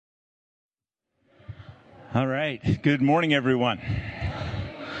All right. Good morning, everyone.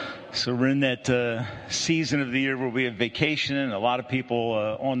 So we're in that season of the year where we have vacation and a lot of people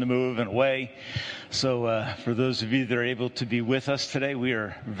on the move and away. So for those of you that are able to be with us today, we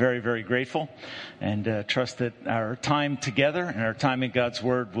are very, very grateful and trust that our time together and our time in God's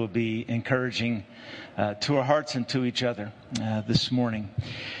Word will be encouraging to our hearts and to each other this morning.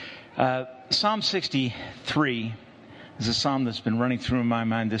 Psalm 63 is a psalm that's been running through my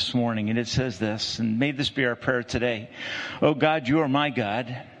mind this morning, and it says this, and may this be our prayer today. Oh God, you are my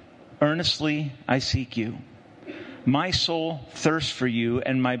God. Earnestly I seek you. My soul thirsts for you,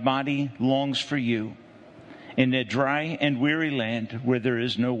 and my body longs for you in a dry and weary land where there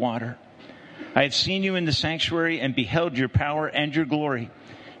is no water. I have seen you in the sanctuary and beheld your power and your glory.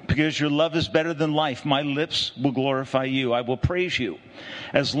 Because your love is better than life, my lips will glorify you. I will praise you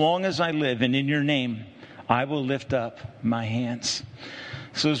as long as I live, and in your name I will lift up my hands.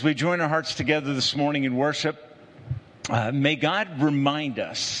 So as we join our hearts together this morning in worship, may God remind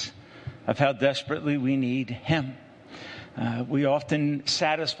us of how desperately we need Him. We often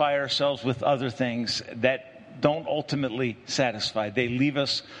satisfy ourselves with other things that don't ultimately satisfy. They leave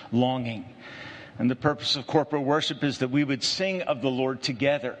us longing. And the purpose of corporate worship is that we would sing of the Lord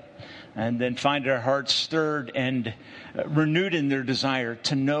together and then find our hearts stirred and renewed in their desire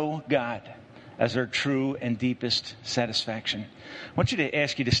to know God as our true and deepest satisfaction. I want you to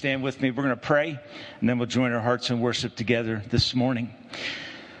ask you to stand with me. We're going to pray, and then we'll join our hearts in worship together this morning.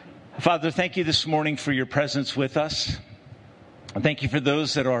 Father, thank you this morning for your presence with us. Thank you for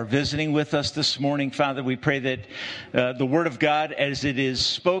those that are visiting with us this morning. Father, we pray that the Word of God, as it is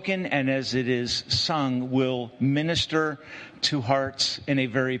spoken and as it is sung, will minister to hearts in a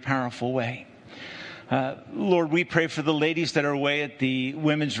very powerful way. Lord, we pray for the ladies that are away at the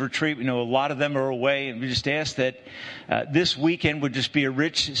women's retreat. We know a lot of them are away, and we just ask that this weekend would just be a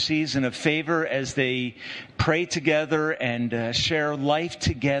rich season of favor as they pray together and share life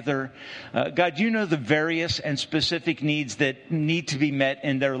together. God, you know the various and specific needs that need to be met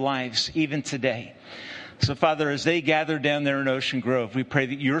in their lives, even today. So, Father, as they gather down there in Ocean Grove, we pray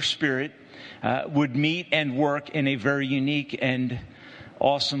that your Spirit would meet and work in a very unique and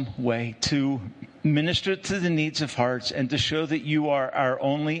awesome way to minister to the needs of hearts and to show that you are our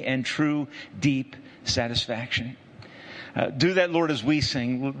only and true deep satisfaction. Do that, Lord, as we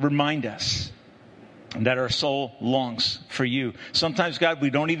sing. Remind us that our soul longs for you. Sometimes, God, we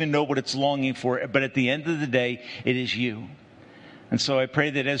don't even know what it's longing for, but at the end of the day, it is you. And so I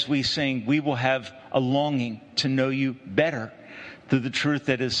pray that as we sing, we will have a longing to know you better through the truth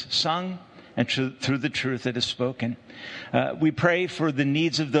that is sung and through the truth that is spoken. We pray for the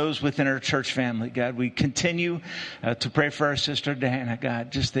needs of those within our church family, God. We continue to pray for our sister Diana,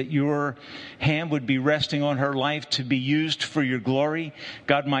 God, just that your hand would be resting on her life to be used for your glory.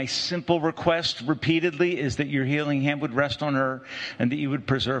 God, my simple request repeatedly is that your healing hand would rest on her and that you would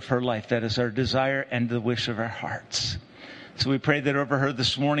preserve her life. That is our desire and the wish of our hearts. So we pray that over her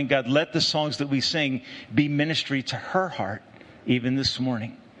this morning, God, let the songs that we sing be ministry to her heart, even this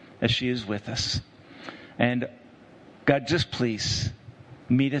morning, as she is with us. And God, just please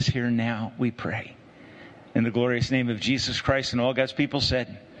meet us here now, we pray. In the glorious name of Jesus Christ, and all God's people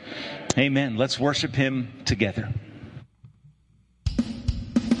said, amen. Let's worship him together.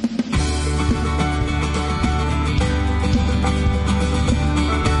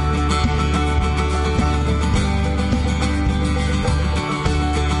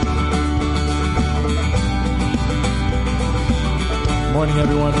 Morning,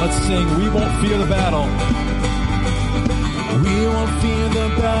 everyone. Let's sing We Won't Fear the Battle. We won't fear the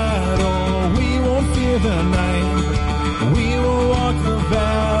battle. We won't fear the night. We will walk the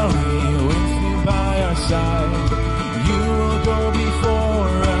valley with you by our side. You will go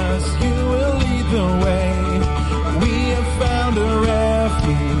before us. You will lead the way. We have found a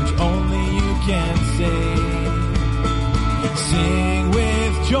refuge only you can save. Sing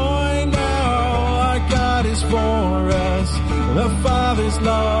with joy now. Our God is for us. The Father's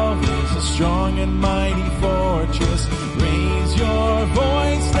love is a strong and mighty fortress. Raise your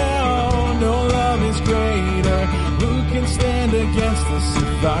voice now. No love is greater. Who can stand against us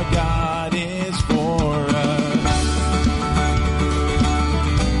if our God is for us?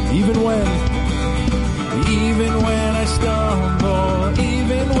 Even when I stumble,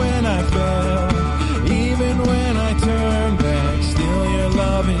 even when I fail, even when I turn back, still your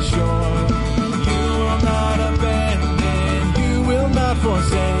love is sure. You will not abandon, you will not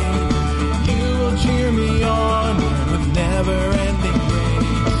forsake. You will cheer me on with never-ending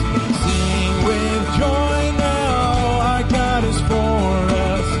grace. Sing with joy now, our God is for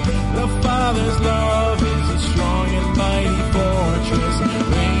us. The Father's love is a strong and mighty fortress.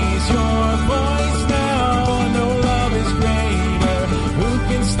 Raise your voice now,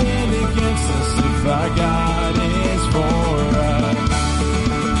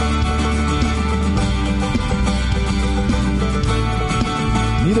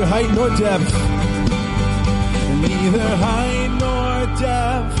 neither height nor depth, neither height nor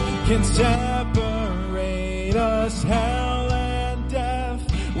depth can separate us. Hell and death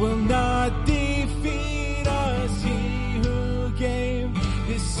will not defeat us. He who gave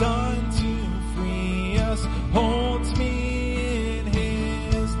his Son to free us holds me in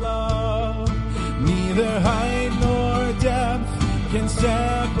his love. Neither height nor depth can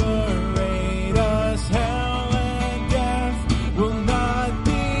separate us. Hell and death will not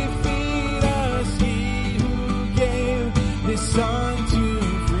defeat us. He who gave his Son to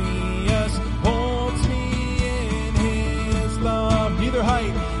free us holds me in his love. Neither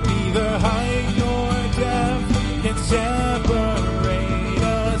height nor depth can separate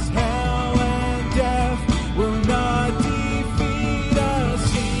us. Hell and death will not defeat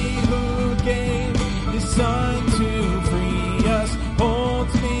us. He who gave his Son to free us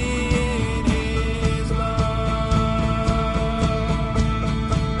holds me in his love.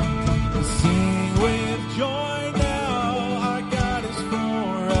 Sing with joy now, our God is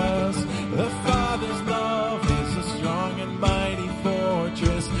for us. The Father's love is a strong and mighty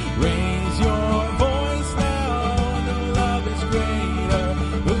fortress. Raise your voice now, no love is greater.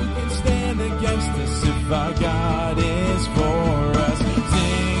 Who can stand against us if our God is for us?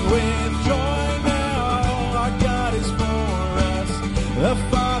 Sing with joy now, our God is for us. The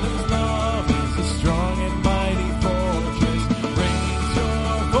Father's love is a strong and mighty fortress. Raise your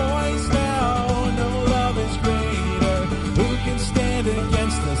voice now, no love is greater. Who can stand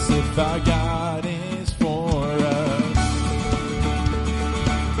against us if our God is for us?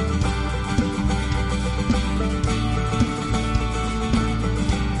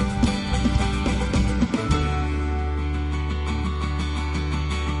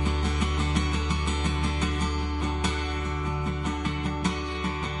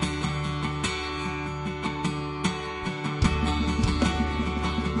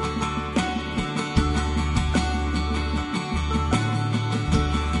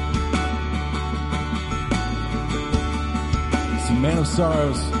 Man of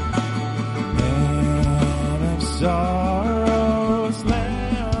sorrows, man of sorrows,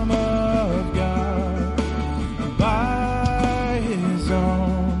 Lamb of God, by his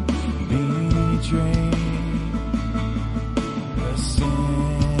own betrayed, the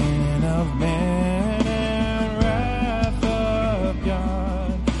sin of man and wrath of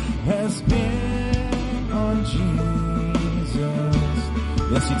God has been on Jesus.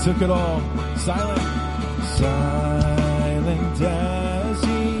 Yes, he took it all, silent as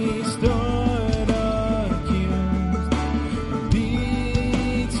he stood accused,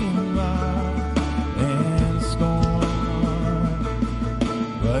 beaten, mocked, and scorned,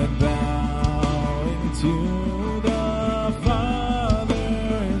 but bowing to the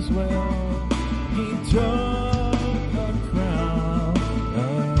Father's will, he took a crown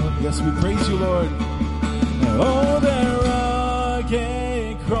of, yes, we praise you, Lord. Oh, the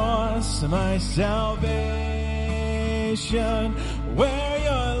rugged cross, my salvation, where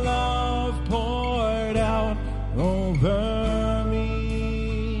your love poured out over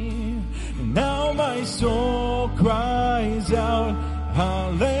me. Now my soul cries out,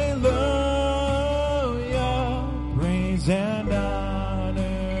 hallelujah, praise and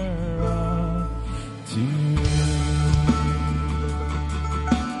honor unto you.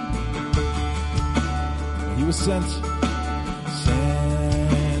 He was sent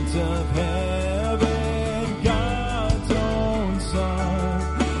of heaven, God's own Son,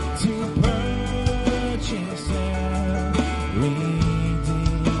 to purchase and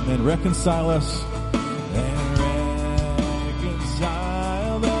redeem and reconcile us, and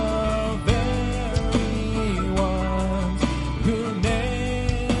reconcile the very ones who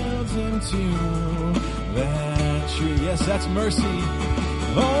nailed him to that tree. Yes, that's mercy.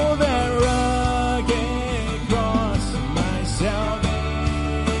 Oh, that rugged cross, my salvation,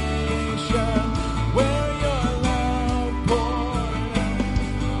 where your love poured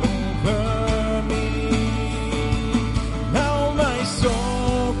over me. Now my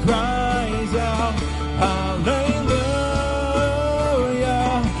soul cries out, hallelujah,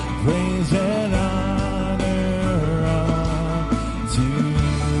 praise and honor unto you.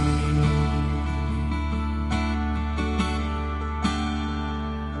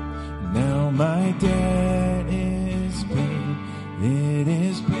 Now my debt is paid, it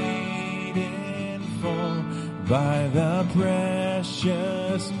is paid in full by the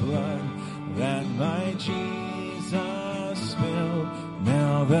precious blood that my Jesus spilled.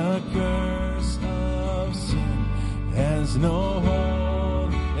 Now the curse of sin has no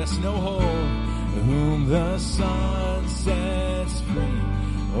hold, yes, no hold. Whom the Son sets free,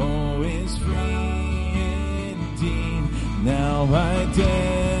 oh, is free indeed. Now my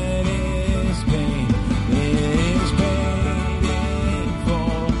debt is paid. It is paid in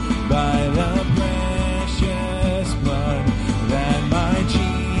full by the precious blood that my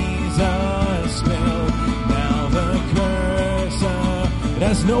Jesus spilled. Now the curse it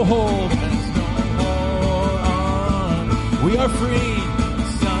has no hold. We are free.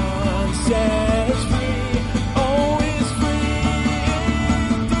 Son sets free. Oh, is free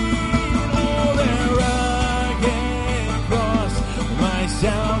indeed. Oh, their rugged cross, my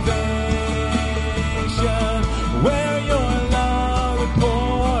salvation, where your love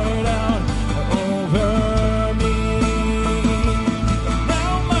poured out over me.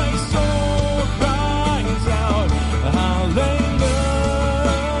 Now my soul cries out, hallelujah,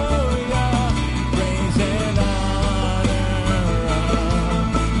 praise and honor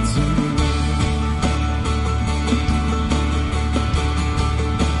unto you.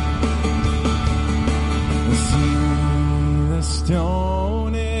 See, the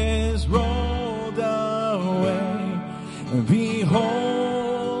stone is rolled away.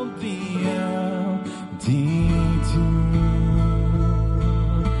 Behold the empty tomb.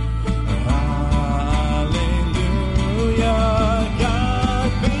 Hallelujah,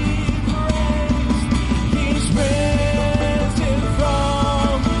 God be praised. He's risen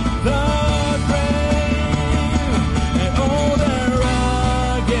from the grave. And oh, the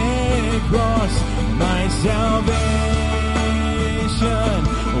rugged cross, my salvation,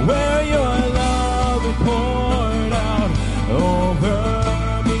 where your love poured out over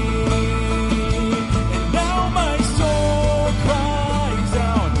me. And now my soul cries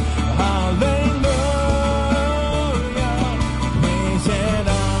out, hallelujah, praise and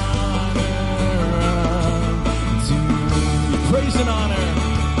honor unto you. Praise and honor,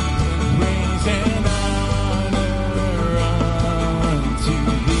 praise and honor unto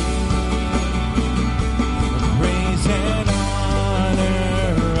thee. Praise and honor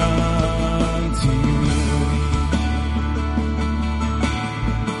unto you.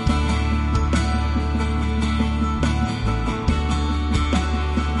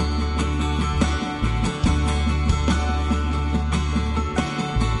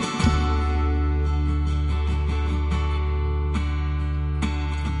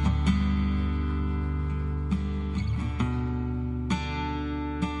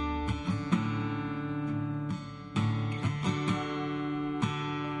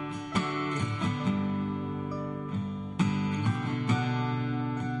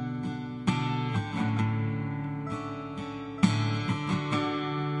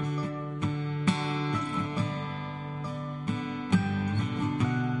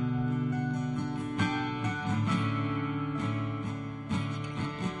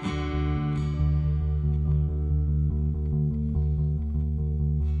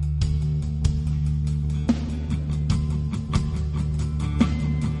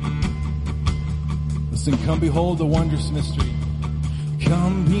 Listen, come behold the wondrous mystery.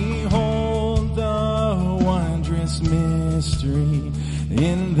 Come behold the wondrous mystery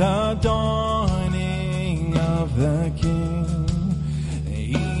in the dawning of the King.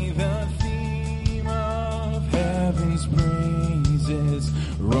 He, the theme of heaven's praises,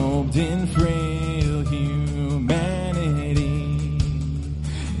 robed in frail humanity.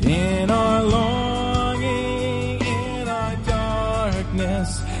 In our longing, in our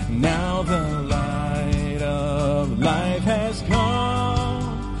darkness, now the light of life has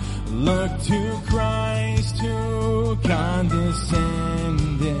come. Look to Christ who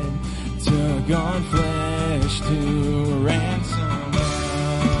condescended, took on flesh to ransom us.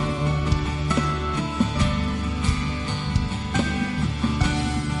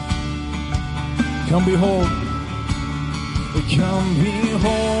 Come behold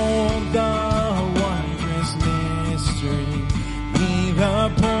the wondrous mystery, He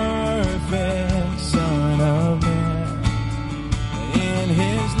the perfect Son of Man. In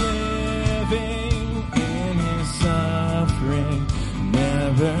His living, in His suffering,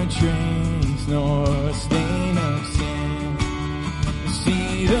 never trace nor stain of sin.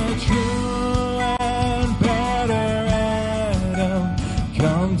 See the true and better Adam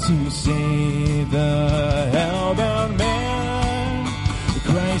come to save the hellbound man.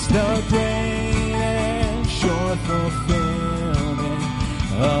 Christ the great and sure fulfillment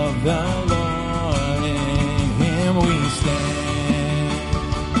of the Lord, in Him we stand.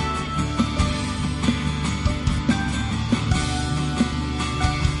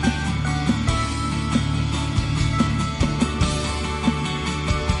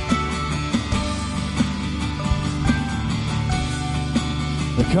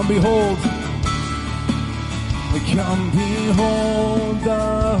 Come behold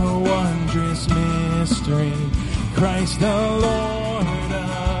the wondrous mystery, Christ the Lord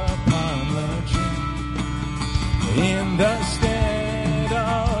upon the tree. In the stead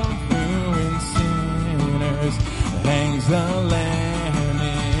of ruined sinners hangs the Lamb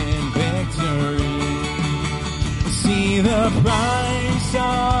in victory. See the price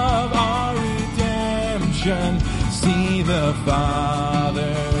of our redemption. See the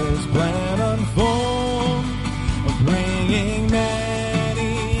Father's plan unfold, bringing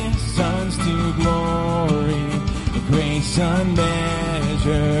many sons to glory, grace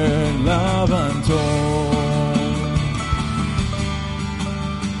unmeasured, love untold.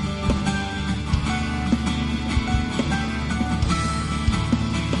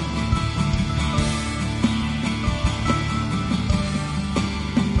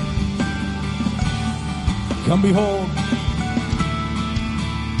 Come behold,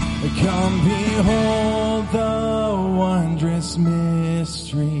 the wondrous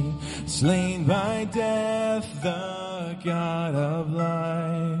mystery, slain by death, the God of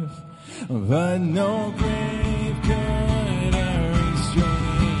life, but no grave could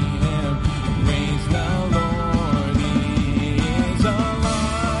restrain him. Praise the Lord, he is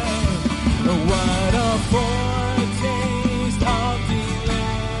alive. What a foretaste of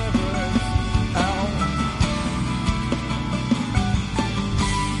deliverance out.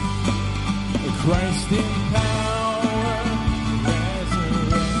 Christ in power,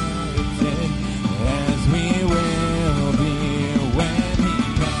 resurrected, as we will be when he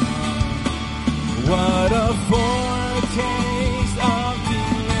comes. What a foretaste of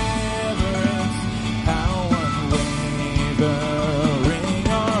deliverance, how unwavering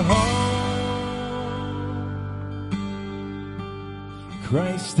our hope.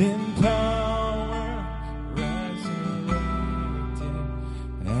 Christ in power, resurrected,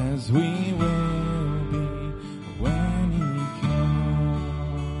 as we will.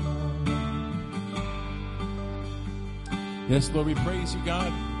 Yes, Lord, we praise you,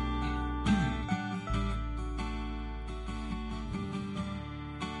 God.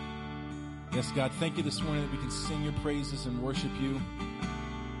 Yes, God, thank you this morning that we can sing your praises and worship you.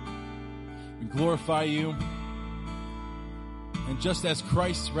 We glorify you. And just as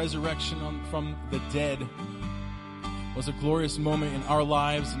Christ's resurrection from the dead was a glorious moment in our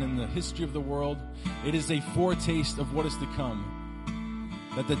lives and in the history of the world, it is a foretaste of what is to come.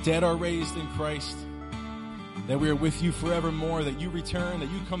 That the dead are raised in Christ, that we are with you forevermore, that you return,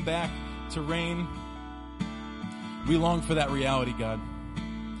 that you come back to reign. We long for that reality, God.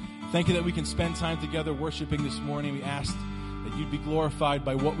 Thank you that we can spend time together worshiping this morning. We ask that you'd be glorified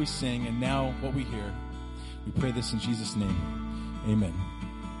by what we sing and now what we hear. We pray this in Jesus' name. Amen.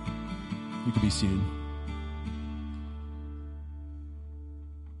 You can be seated.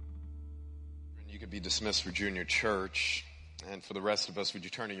 You could be dismissed for junior church. And for the rest of us, would you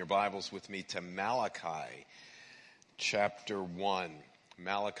turn in your Bibles with me to Malachi chapter 1.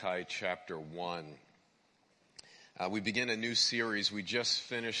 Malachi chapter 1. We begin a new series. We just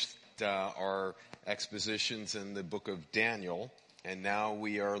finished our expositions in the book of Daniel, and now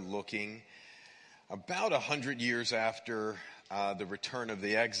we are looking about 100 years after the return of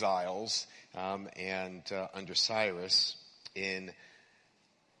the exiles and under Cyrus, in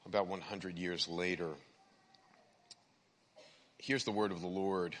about 100 years later. Here's the word of the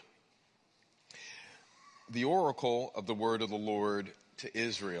Lord. The oracle of the word of the Lord to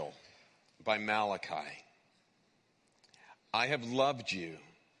Israel by Malachi. I have loved you,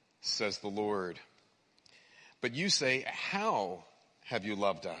 says the Lord. But you say, how have you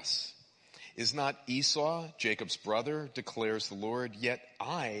loved us? Is not Esau Jacob's brother, declares the Lord? Yet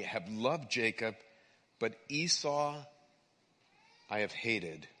I have loved Jacob, but Esau I have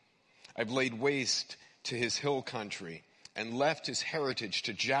hated. I've laid waste to his hill country and left his heritage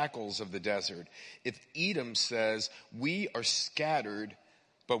to jackals of the desert. If Edom says, we are scattered,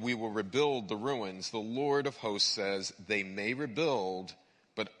 but we will rebuild the ruins, the Lord of hosts says, they may rebuild,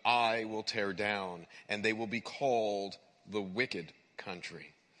 but I will tear down, and they will be called the wicked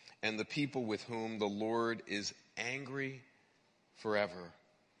country, and the people with whom the Lord is angry forever.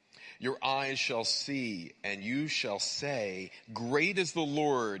 Your eyes shall see, and you shall say, great is the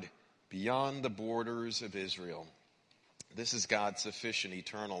Lord beyond the borders of Israel. This is God's sufficient,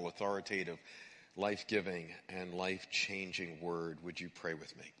 eternal, authoritative, life-giving, and life-changing word. Would you pray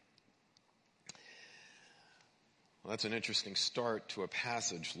with me? Well, that's an interesting start to a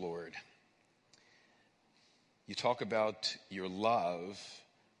passage, Lord. You talk about your love,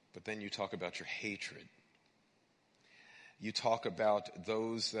 but then you talk about your hatred. You talk about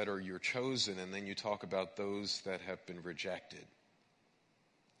those that are your chosen, and then you talk about those that have been rejected.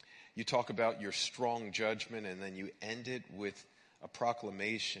 You talk about your strong judgment, and then you end it with a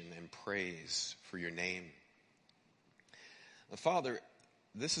proclamation and praise for your name. Father,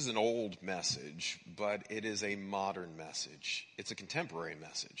 this is an old message, but it is a modern message. It's a contemporary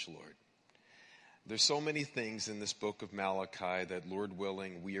message, Lord. There's so many things in this book of Malachi that, Lord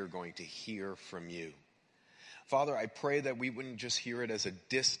willing, we are going to hear from you. Father, I pray that we wouldn't just hear it as a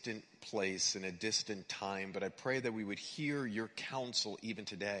distant place in a distant time, but I pray that we would hear your counsel even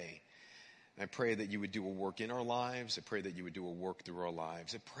today. I pray that you would do a work in our lives. I pray that you would do a work through our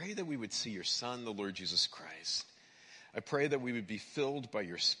lives. I pray that we would see your Son, the Lord Jesus Christ. I pray that we would be filled by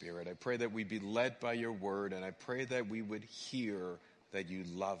your Spirit. I pray that we'd be led by your word. And I pray that we would hear that you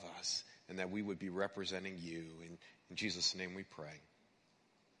love us and that we would be representing you. In Jesus' name we pray.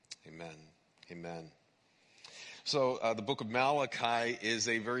 Amen. Amen. So the book of Malachi is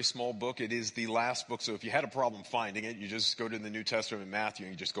a very small book. It is the last book. So if you had a problem finding it, you just go to the New Testament in Matthew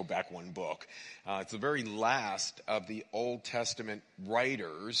and you just go back one book. It's the very last of the Old Testament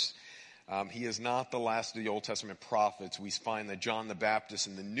writers. He is not the last of the Old Testament prophets. We find that John the Baptist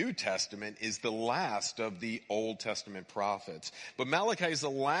in the New Testament is the last of the Old Testament prophets. But Malachi is the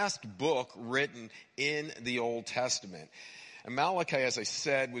last book written in the Old Testament. And Malachi, as I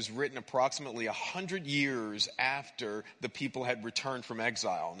said, was written approximately 100 years after the people had returned from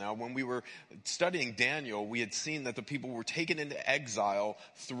exile. Now, when we were studying Daniel, we had seen that the people were taken into exile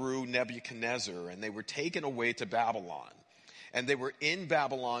through Nebuchadnezzar, and they were taken away to Babylon. And they were in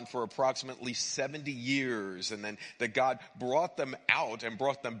Babylon for approximately 70 years. And then that God brought them out and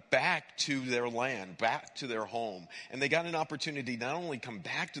brought them back to their land, back to their home. And they got an opportunity not only come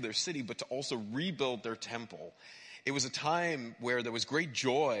back to their city, but to also rebuild their temple. It was a time where there was great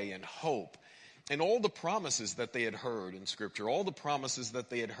joy and hope. And all the promises that they had heard in Scripture, all the promises that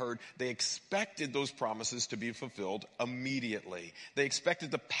they had heard, they expected those promises to be fulfilled immediately. They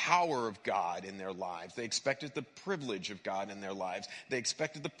expected the power of God in their lives. They expected the privilege of God in their lives. They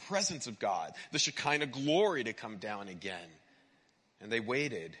expected the presence of God, the Shekinah glory to come down again. And they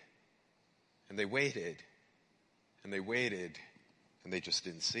waited, and they waited, and they waited, and they just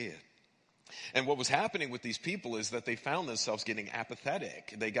didn't see it. And what was happening with these people is that they found themselves getting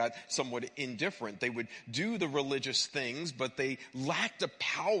apathetic. They got somewhat indifferent. They would do the religious things, but they lacked a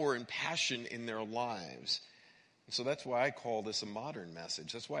power and passion in their lives. And so that's why I call this a modern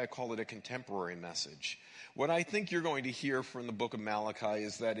message. That's why I call it a contemporary message. What I think you're going to hear from the book of Malachi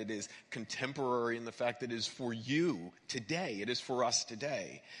is that it is contemporary in the fact that it is for you today. It is for us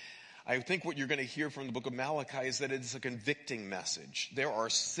today. I think what you're going to hear from the book of Malachi is that it's a convicting message. There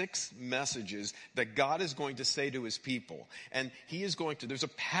are 6 messages that God is going to say to his people. And there's a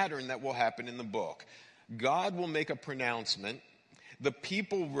pattern that will happen in the book. God will make a pronouncement. The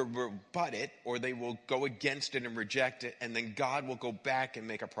people will rebut it, or they will go against it and reject it. And then God will go back and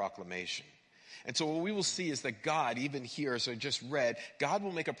make a proclamation. And so what we will see is that God, even here, as I just read, God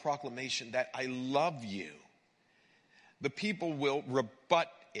will make a proclamation that I love you. The people will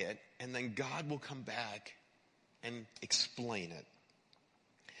rebut it, and then God will come back and explain it.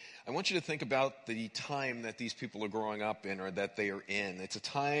 I want you to think about the time that these people are growing up in, or that they are in. It's a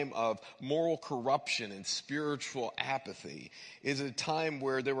time of moral corruption and spiritual apathy. It's a time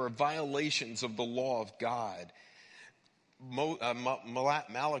where there were violations of the law of God.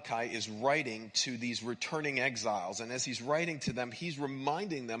 Malachi is writing to these returning exiles, and as he's writing to them, he's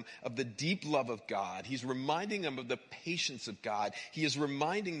reminding them of the deep love of God. He's reminding them of the patience of God. He is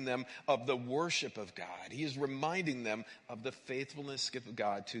reminding them of the worship of God. He is reminding them of the faithfulness of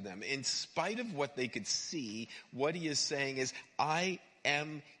God to them. In spite of what they could see, what he is saying is, I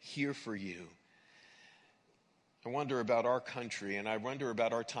am here for you. I wonder about our country, and I wonder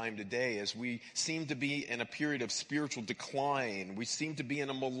about our time today as we seem to be in a period of spiritual decline. We seem to be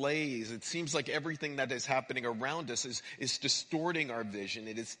in a malaise. It seems like everything that is happening around us is distorting our vision.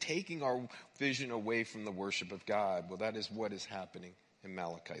 It is taking our vision away from the worship of God. Well, that is what is happening in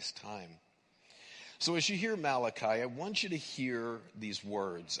Malachi's time. So as you hear Malachi, I want you to hear these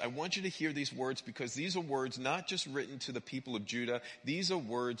words. I want you to hear these words because these are words not just written to the people of Judah. These are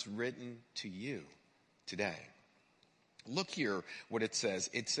words written to you today. Look here what it says.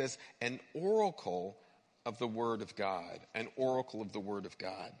 It says, an oracle of the word of God. An oracle of the word of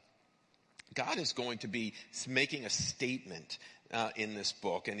God. God is going to be making a statement in this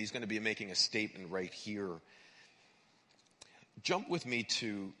book, and he's going to be making a statement right here. Jump with me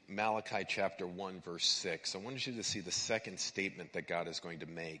to Malachi chapter 1, verse 6. I want you to see the second statement that God is going to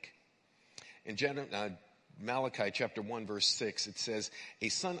make. In Malachi chapter 1 verse 6, it says, a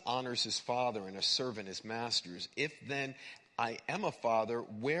son honors his father and a servant his master's. If then I am a father,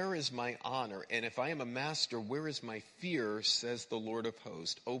 where is my honor? And if I am a master, where is my fear, says the Lord of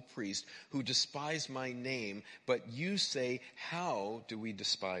hosts, O priest, who despise my name? But you say, how do we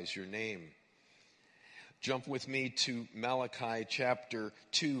despise your name? Jump with me to Malachi chapter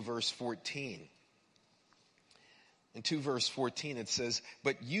 2, verse 14. In 2 verse 14 it says,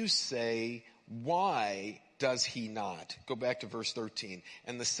 "But you say, why does he not?" Go back to verse 13.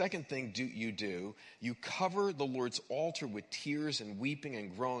 "And the second thing you cover the Lord's altar with tears and weeping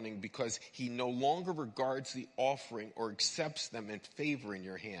and groaning, because he no longer regards the offering or accepts them in favor in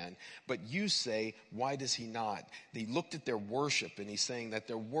your hand. But you say, why does he not?" He looked at their worship, and he's saying that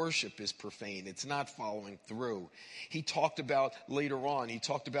their worship is profane. It's not following through. He talked about later on, he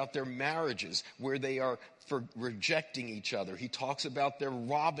talked about their marriages where they are for rejecting each other. He talks about their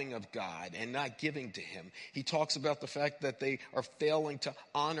robbing of God and not giving to him. He talks about the fact that they are failing to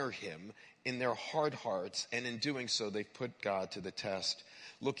honor him in their hard hearts, and in doing so, they've put God to the test.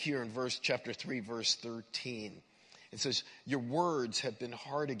 Look here in chapter 3, verse 13. It says, "Your words have been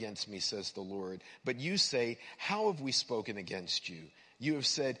hard against me, says the Lord. But you say, how have we spoken against you? You have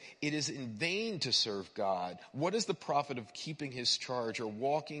said, it is in vain to serve God. What is the profit of keeping his charge or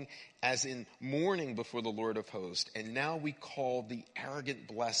walking as in mourning before the Lord of hosts? And now we call the arrogant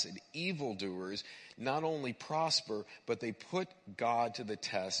blessed. Evildoers not only prosper, but they put God to the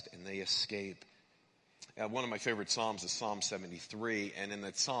test and they escape." One of my favorite Psalms is Psalm 73. And in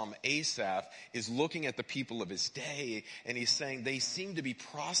that Psalm, Asaph is looking at the people of his day, and he's saying they seem to be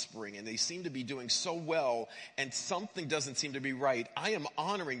prospering and they seem to be doing so well, and something doesn't seem to be right. I am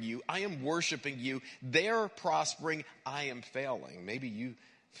honoring you. I am worshiping you. They're prospering. I am failing. Maybe you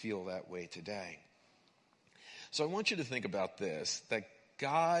feel that way today. So I want you to think about this, that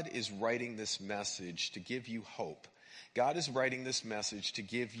God is writing this message to give you hope. God is writing this message to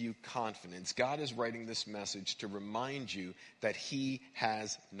give you confidence. God is writing this message to remind you that he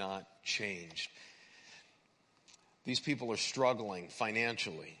has not changed. These people are struggling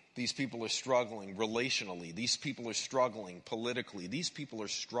financially. These people are struggling relationally. These people are struggling politically. These people are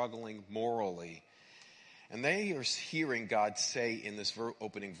struggling morally. And they are hearing God say in this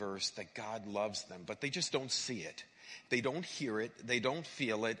opening verse that God loves them, but they just don't see it. They don't hear it. They don't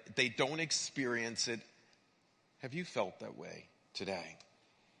feel it. They don't experience it. Have you felt that way today?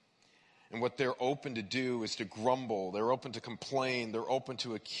 And what they're open to do is to grumble. They're open to complain. They're open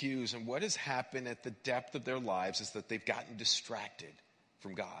to accuse. And what has happened at the depth of their lives is that they've gotten distracted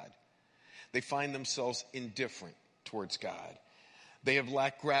from God. They find themselves indifferent towards God. They have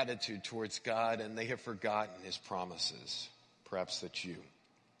lacked gratitude towards God, and they have forgotten his promises. Perhaps that's you.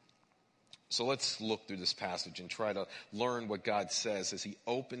 So let's look through this passage and try to learn what God says as he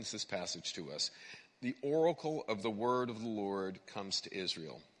opens this passage to us. The oracle of the word of the Lord comes to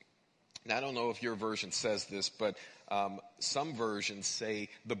Israel. Now, I don't know if your version says this, but some versions say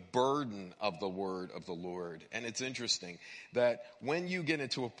the burden of the word of the Lord. And it's interesting that when you get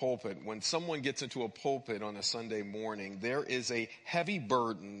into a pulpit, when someone gets into a pulpit on a Sunday morning, there is a heavy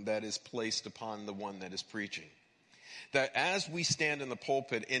burden that is placed upon the one that is preaching. That as we stand in the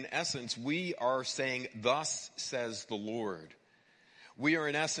pulpit, in essence, we are saying, "Thus says the Lord." We are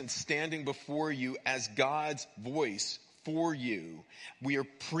in essence standing before you as God's voice for you. We are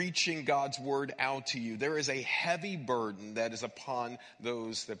preaching God's word out to you. There is a heavy burden that is upon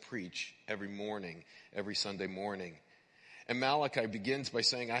those that preach every morning, every Sunday morning. And Malachi begins by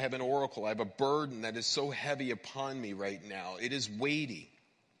saying, I have an oracle. I have a burden that is so heavy upon me right now. It is weighty.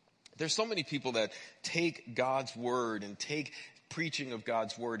 There's so many people that take God's word and take preaching of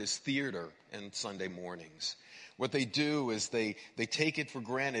God's word as theater on Sunday mornings. What they do is they take it for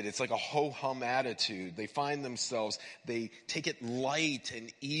granted. It's like a ho-hum attitude. They find themselves, they take it light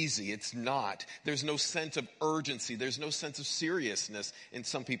and easy. It's not. There's no sense of urgency. There's no sense of seriousness in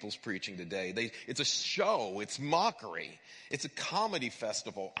some people's preaching today. It's a show. It's mockery. It's a comedy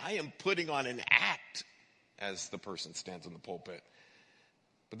festival. I am putting on an act as the person stands in the pulpit.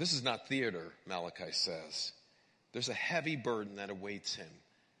 But this is not theater, Malachi says. There's a heavy burden that awaits him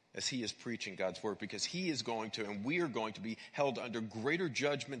as he is preaching God's word, because he is going to, and we are going to be held under greater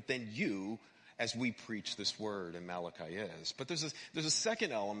judgment than you as we preach this word, and Malachi is. But there's a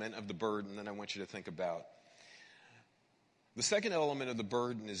second element of the burden that I want you to think about. The second element of the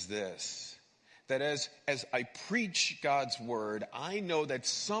burden is this, that as I preach God's word, I know that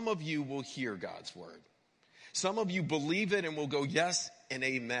some of you will hear God's word. Some of you believe it and will go yes and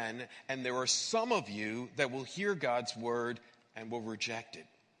amen, and there are some of you that will hear God's word and will reject it.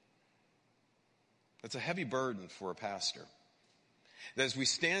 That's a heavy burden for a pastor. That as we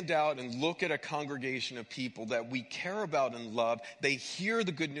stand out and look at a congregation of people that we care about and love, they hear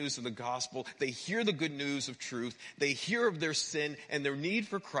the good news of the gospel, they hear the good news of truth, they hear of their sin and their need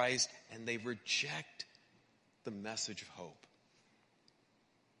for Christ, and they reject the message of hope.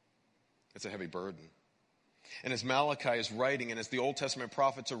 It's a heavy burden. And as Malachi is writing, and as the Old Testament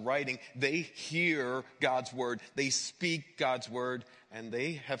prophets are writing, they hear God's word, they speak God's word, and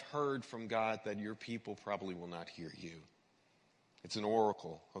they have heard from God that your people probably will not hear you. It's an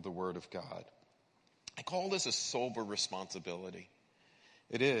oracle of the word of God. I call this a sober responsibility.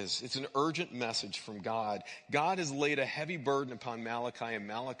 It is. It's an urgent message from God. God has laid a heavy burden upon Malachi, and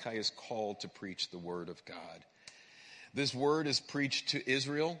Malachi is called to preach the word of God. This word is preached to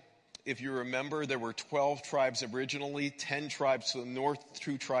Israel. If you remember, there were 12 tribes originally, 10 tribes to the north,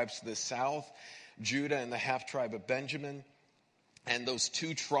 2 tribes to the south, Judah and the half tribe of Benjamin. And those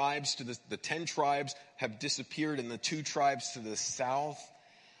 2 tribes, the 10 tribes have disappeared, and the 2 tribes to the south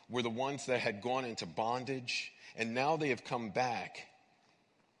were the ones that had gone into bondage. And now they have come back.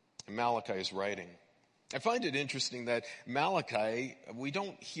 And Malachi is writing. I find it interesting that Malachi, we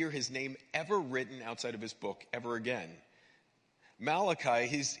don't hear his name ever written outside of his book ever again. Malachi,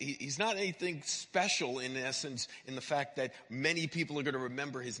 he's not anything special in essence in the fact that many people are going to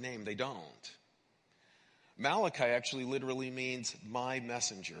remember his name. They don't. Malachi actually literally means my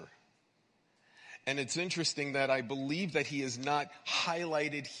messenger. And it's interesting that I believe that he is not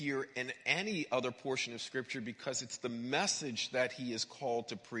highlighted here in any other portion of Scripture because it's the message that he is called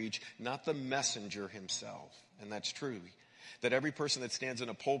to preach, not the messenger himself. And that's true. That every person that stands in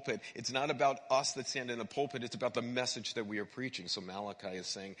a pulpit, it's not about us that stand in a pulpit, it's about the message that we are preaching. So Malachi is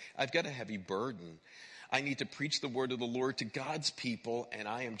saying, I've got a heavy burden. I need to preach the word of the Lord to God's people, and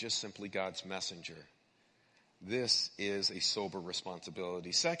I am just simply God's messenger. This is a sober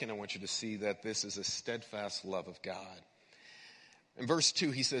responsibility. Second, I want you to see that this is a steadfast love of God. In verse 2,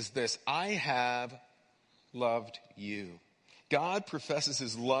 he says this, I have loved you. God professes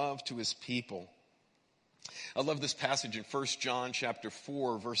his love to his people. I love this passage in 1 John chapter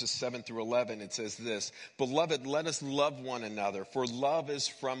 4, verses 7 through 11. It says this, Beloved, let us love one another, for love is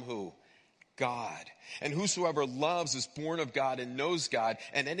from who? God. And whosoever loves is born of God and knows God.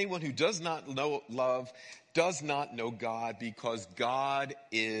 And anyone who does not know love does not know God, because God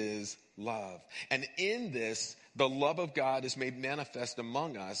is love. And in this, the love of God is made manifest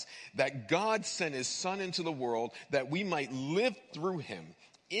among us, that God sent his Son into the world that we might live through him.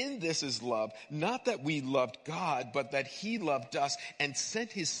 In this is love, not that we loved God, but that he loved us and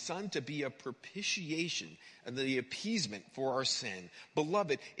sent his Son to be a propitiation and the appeasement for our sin.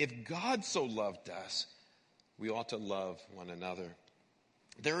 Beloved, if God so loved us, we ought to love one another.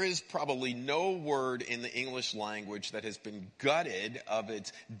 There is probably no word in the English language that has been gutted of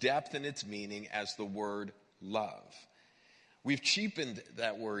its depth and its meaning as the word love. We've cheapened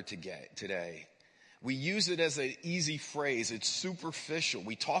that word today. We use it as an easy phrase. It's superficial.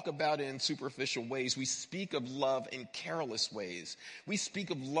 We talk about it in superficial ways. We speak of love in careless ways. We speak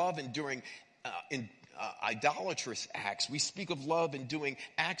of love in doing idolatrous acts. We speak of love in doing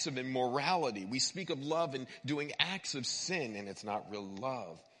acts of immorality. We speak of love in doing acts of sin, and it's not real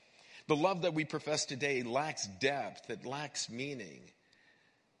love. The love that we profess today lacks depth. It lacks meaning.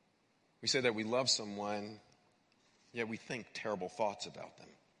 We say that we love someone, yet we think terrible thoughts about them.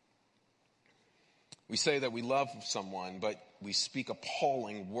 We say that we love someone, but we speak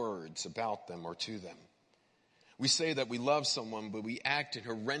appalling words about them or to them. We say that we love someone, but we act in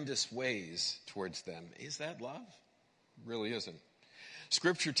horrendous ways towards them. Is that love? It really isn't.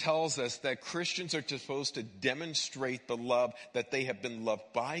 Scripture tells us that Christians are supposed to demonstrate the love that they have been loved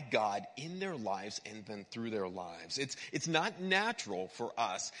by God in their lives and then through their lives. It's not natural for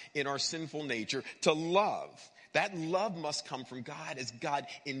us in our sinful nature to love. That love must come from God. As God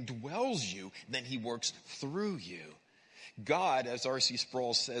indwells you, then he works through you. God, as R.C.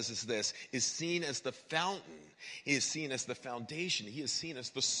 Sproul says, is seen as the fountain. He is seen as the foundation. He is seen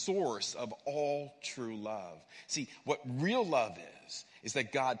as the source of all true love. See, what real love is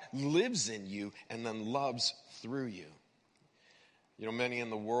that God lives in you and then loves through you. You know, many in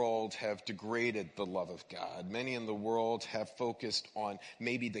the world have degraded the love of God. Many in the world have focused on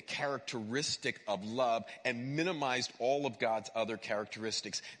maybe the characteristic of love and minimized all of God's other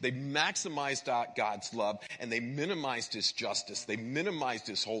characteristics. They maximized God's love and they minimized his justice. They minimized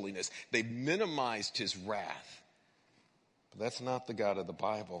his holiness. They minimized his wrath. But that's not the God of the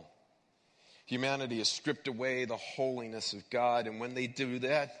Bible. Humanity has stripped away the holiness of God, and when they do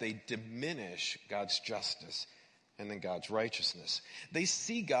that, they diminish God's justice and then God's righteousness. They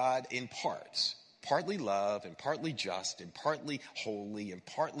see God in parts, partly love and partly just and partly holy and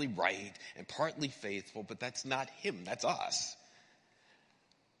partly right and partly faithful, but that's not him, that's us.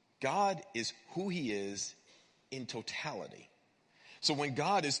 God is who he is in totality. So when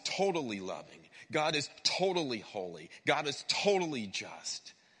God is totally loving, God is totally holy, God is totally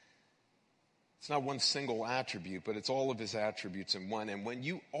just, It's not one single attribute, but it's all of his attributes in one. And when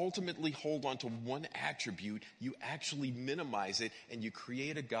you ultimately hold on to one attribute, you actually minimize it and you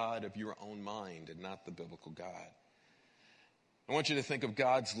create a God of your own mind and not the biblical God. I want you to think of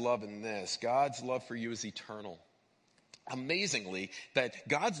God's love in this. God's love for you is eternal. Amazingly, that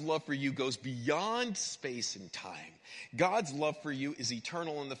God's love for you goes beyond space and time. God's love for you is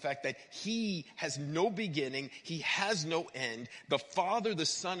eternal in the fact that he has no beginning, he has no end. The Father, the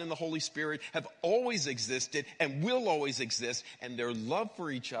Son, and the Holy Spirit have always existed and will always exist, and their love for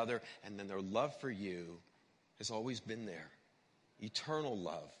each other and then their love for you has always been there. Eternal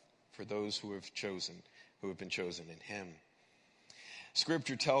love for those who have been chosen in him.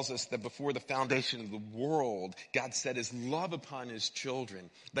 Scripture tells us that before the foundation of the world, God set his love upon his children,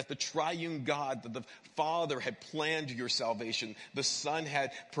 that the triune God, that the Father had planned your salvation, the Son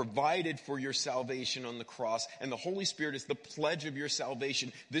had provided for your salvation on the cross, and the Holy Spirit is the pledge of your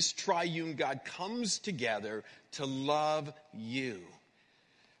salvation. This triune God comes together to love you.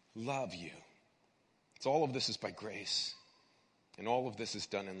 Love you. All of this is by grace. And all of this is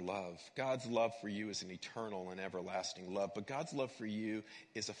done in love. God's love for you is an eternal and everlasting love, but God's love for you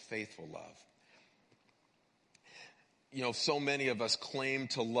is a faithful love. You know, so many of us claim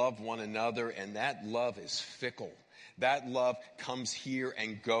to love one another, and that love is fickle. That love comes here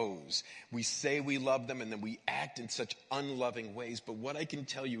and goes. We say we love them, and then we act in such unloving ways. But what I can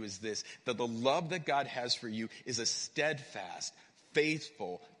tell you is this, that the love that God has for you is a steadfast,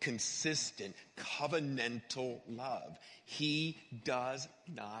 faithful, consistent, covenantal love. He does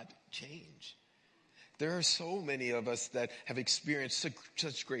not change. There are so many of us that have experienced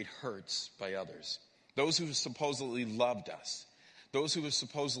such great hurts by others. Those who supposedly loved us, those who have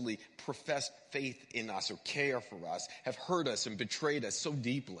supposedly professed faith in us or care for us, have hurt us and betrayed us so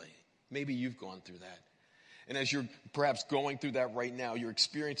deeply. Maybe you've gone through that. And as you're perhaps going through that right now, you're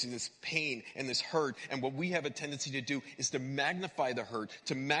experiencing this pain and this hurt. And what we have a tendency to do is to magnify the hurt,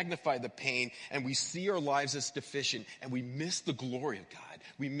 to magnify the pain. And we see our lives as deficient. And we miss the glory of God.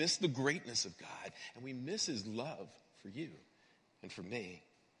 We miss the greatness of God. And we miss his love for you and for me.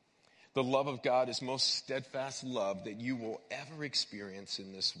 The love of God is most steadfast love that you will ever experience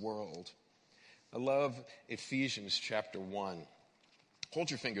in this world. I love Ephesians chapter 1. Hold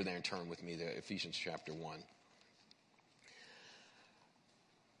your finger there and turn with me to Ephesians chapter 1.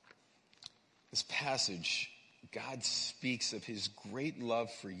 This passage, God speaks of his great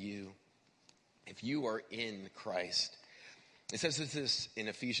love for you if you are in Christ. It says this in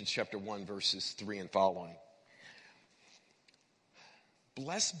Ephesians chapter 1, verses 3 and following.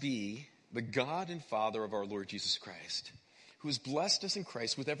 Blessed be the God and Father of our Lord Jesus Christ, who has blessed us in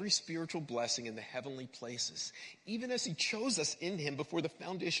Christ with every spiritual blessing in the heavenly places, even as he chose us in him before the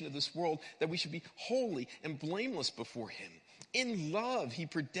foundation of this world, that we should be holy and blameless before him. In love, he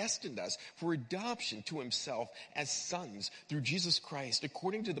predestined us for adoption to himself as sons through Jesus Christ,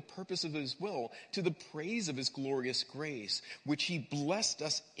 according to the purpose of his will, to the praise of his glorious grace, which he blessed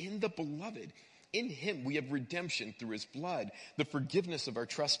us in the beloved. In him we have redemption through his blood, the forgiveness of our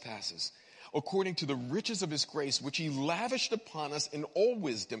trespasses, according to the riches of his grace, which he lavished upon us in all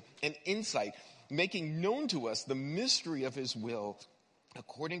wisdom and insight, making known to us the mystery of his will,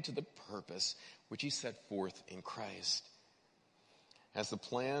 according to the purpose which he set forth in Christ, as the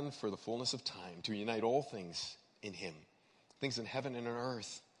plan for the fullness of time, to unite all things in him, things in heaven and on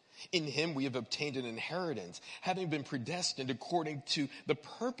earth. In him we have obtained an inheritance, having been predestined according to the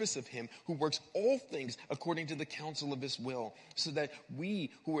purpose of him who works all things according to the counsel of his will, so that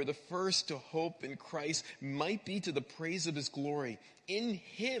we who are the first to hope in Christ might be to the praise of his glory. In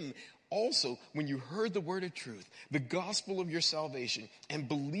him also, when you heard the word of truth, the gospel of your salvation, and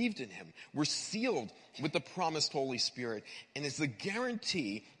believed in him, were sealed with the promised Holy Spirit, and is the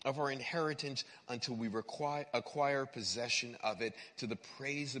guarantee of our inheritance until we acquire possession of it, to the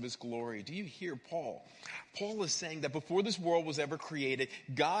praise of his glory. Do you hear Paul? Paul is saying that before this world was ever created,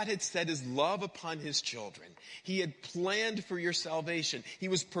 God had set his love upon his children. He had planned for your salvation. He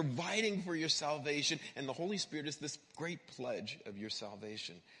was providing for your salvation, and the Holy Spirit is this great pledge of your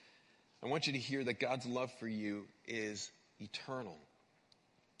salvation. I want you to hear that God's love for you is eternal.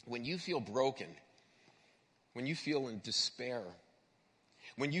 When you feel broken, when you feel in despair,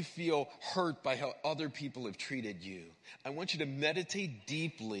 when you feel hurt by how other people have treated you, I want you to meditate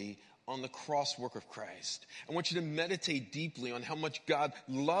deeply on the cross work of Christ. I want you to meditate deeply on how much God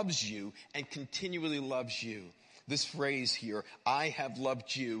loves you and continually loves you. This phrase here, I have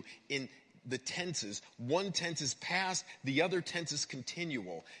loved you, in the tenses, one tense is past, the other tense is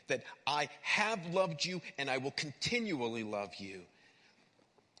continual. That I have loved you and I will continually love you.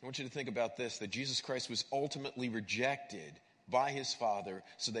 I want you to think about this, that Jesus Christ was ultimately rejected by his Father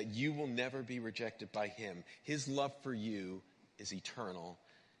so that you will never be rejected by him. His love for you is eternal.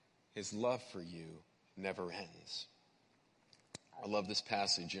 His love for you never ends. I love this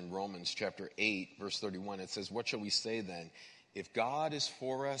passage in Romans chapter 8, verse 31. It says, what shall we say then? If God is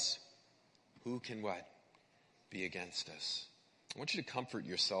for us, who can what? Be against us. I want you to comfort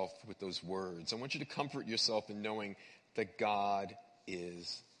yourself with those words. I want you to comfort yourself in knowing that God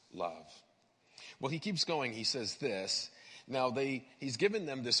is love. Well, he keeps going. He says this. Now he's given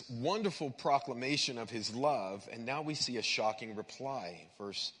them this wonderful proclamation of his love, and now we see a shocking reply.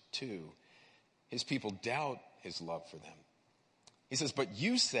 Verse 2. His people doubt his love for them. He says, but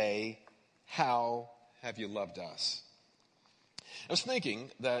you say, how have you loved us? I was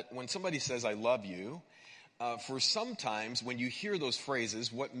thinking that when somebody says, I love you, for sometimes when you hear those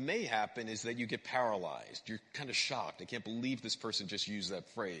phrases, what may happen is that you get paralyzed. You're kind of shocked. I can't believe this person just used that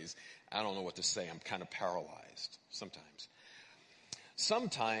phrase. I don't know what to say. I'm kind of paralyzed sometimes.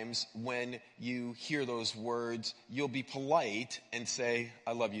 Sometimes when you hear those words, you'll be polite and say,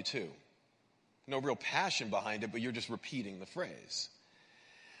 I love you too. No real passion behind it, but you're just repeating the phrase.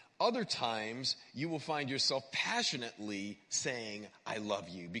 Other times, you will find yourself passionately saying, I love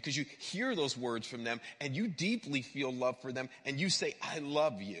you, because you hear those words from them and you deeply feel love for them and you say, I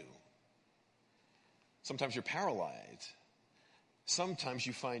love you. Sometimes you're paralyzed. Sometimes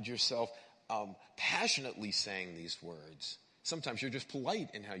you find yourself passionately saying these words. Sometimes you're just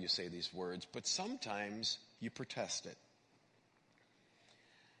polite in how you say these words, but sometimes you protest it.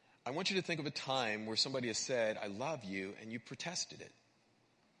 I want you to think of a time where somebody has said, I love you, and you protested it.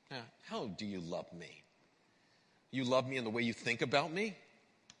 Now, how do you love me? You love me in the way you think about me?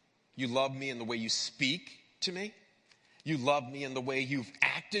 You love me in the way you speak to me? You love me in the way you've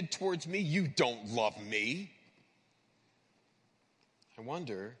acted towards me? You don't love me. I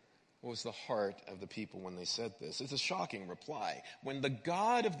wonder what was the heart of the people when they said this. It's a shocking reply. When the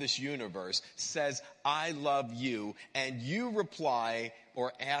God of this universe says, I love you, and you reply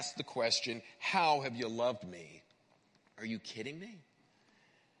or ask the question, how have you loved me? Are you kidding me?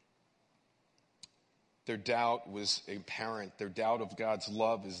 Their doubt was apparent. Their doubt of God's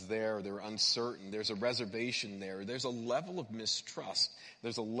love is there. They're uncertain. There's a reservation there. There's a level of mistrust.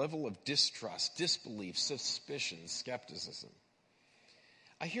 There's a level of distrust, disbelief, suspicion, skepticism.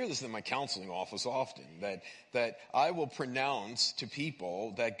 I hear this in my counseling office often, that I will pronounce to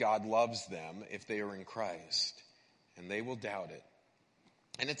people that God loves them if they are in Christ, and they will doubt it.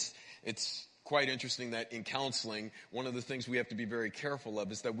 And it's quite interesting that in counseling, one of the things we have to be very careful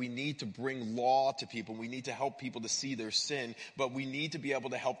of is that we need to bring law to people. We need to help people to see their sin, but we need to be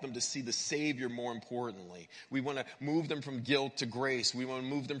able to help them to see the Savior more importantly. We want to move them from guilt to grace. We want to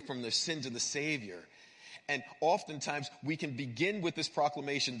move them from their sin to the Savior. And oftentimes we can begin with this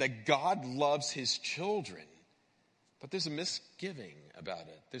proclamation that God loves his children, but there's a misgiving about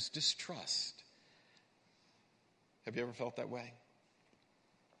it. There's distrust. Have you ever felt that way?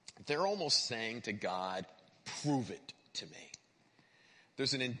 They're almost saying to God, prove it to me.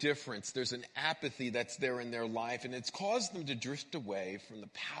 There's an indifference, there's an apathy that's there in their life, and it's caused them to drift away from the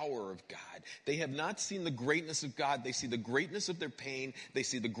power of God. They have not seen the greatness of God. They see the greatness of their pain. They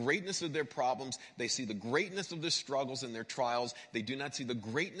see the greatness of their problems. They see the greatness of their struggles and their trials. They do not see the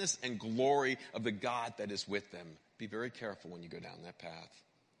greatness and glory of the God that is with them. Be very careful when you go down that path.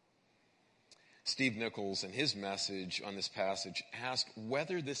 Steve Nichols, in his message on this passage, asked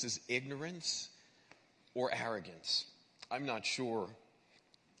whether this is ignorance or arrogance. I'm not sure.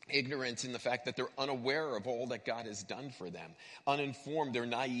 Ignorance in the fact that they're unaware of all that God has done for them. Uninformed, they're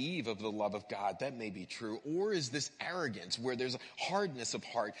naive of the love of God. That may be true. Or is this arrogance where there's a hardness of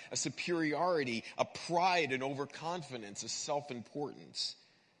heart, a superiority, a pride and overconfidence, a self-importance?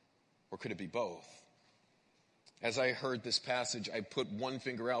 Or could it be both? As I heard this passage, I put one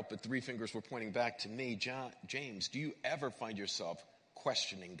finger out, but three fingers were pointing back to me. James, do you ever find yourself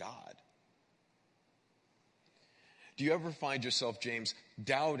questioning God? Do you ever find yourself, James,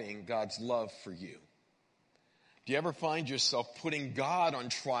 doubting God's love for you? Do you ever find yourself putting God on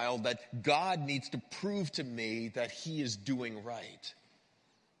trial, that God needs to prove to me that he is doing right?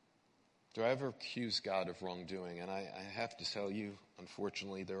 Do I ever accuse God of wrongdoing? And I have to tell you,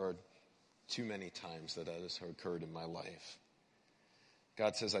 unfortunately, there are too many times that has occurred in my life.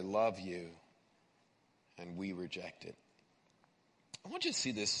 God says, I love you, and we reject it. I want you to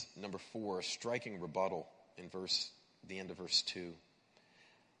see this, number 4, a striking rebuttal in the end of verse 2.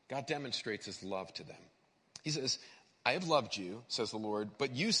 God demonstrates his love to them. He says, I have loved you, says the Lord,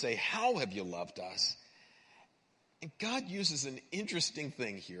 but you say, how have you loved us? And God uses an interesting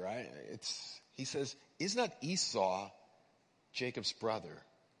thing here. He says, is not Esau Jacob's brother,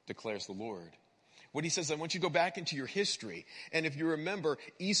 declares the Lord? What he says, I want you to go back into your history. And if you remember,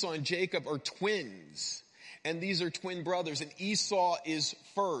 Esau and Jacob are twins. And these are twin brothers. And Esau is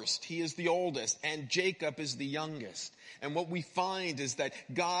first. He is the oldest. And Jacob is the youngest. And what we find is that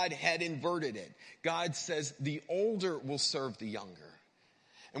God had inverted it. God says the older will serve the younger.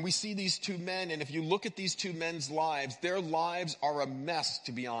 And we see these two men, and if you look at these two men's lives, their lives are a mess,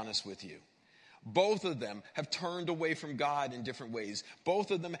 to be honest with you. Both of them have turned away from God in different ways. Both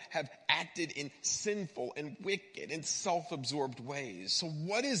of them have acted in sinful and wicked and self-absorbed ways. So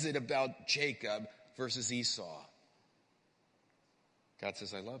what is it about Jacob versus Esau? God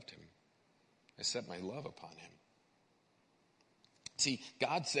says, I loved him. I set my love upon him. See,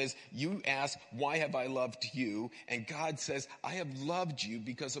 God says, you ask, why have I loved you? And God says, I have loved you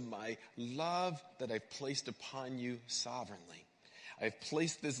because of my love that I've placed upon you sovereignly. I've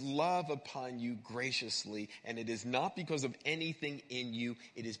placed this love upon you graciously, and it is not because of anything in you.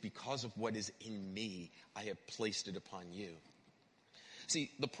 It is because of what is in me. I have placed it upon you. See,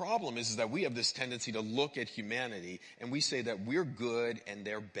 the problem is that we have this tendency to look at humanity, and we say that we're good and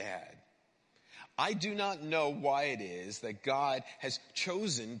they're bad. I do not know why it is that God has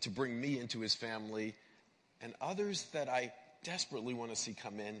chosen to bring me into his family, and others that I desperately want to see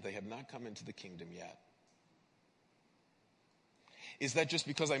come in, they have not come into the kingdom yet. Is that just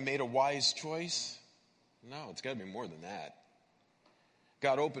because I made a wise choice? No, it's got to be more than that.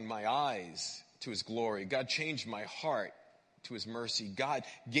 God opened my eyes to his glory. God changed my heart to his mercy. God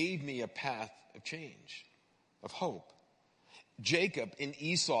gave me a path of change, of hope. Jacob and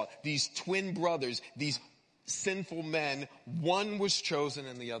Esau, these twin brothers, these sinful men, one was chosen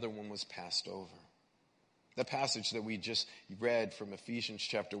and the other one was passed over. The passage that we just read from Ephesians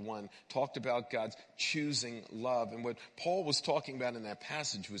chapter 1 talked about God's choosing love. And what Paul was talking about in that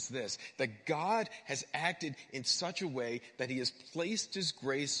passage was this, that God has acted in such a way that he has placed his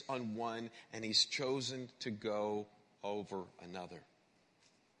grace on one and he's chosen to go over another.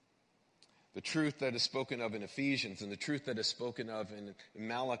 The truth that is spoken of in Ephesians and the truth that is spoken of in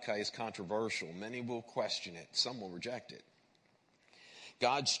Malachi is controversial. Many will question it. Some will reject it.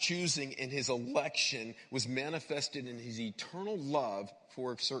 God's choosing in his election was manifested in his eternal love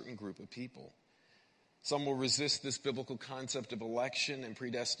for a certain group of people. Some will resist this biblical concept of election and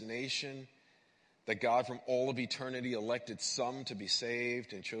predestination, that God from all of eternity elected some to be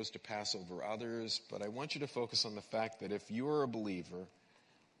saved and chose to pass over others. But I want you to focus on the fact that if you are a believer,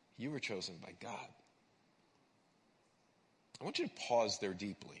 you were chosen by God. I want you to pause there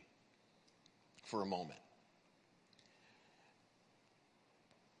deeply for a moment.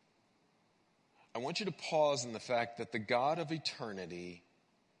 I want you to pause in the fact that the God of eternity,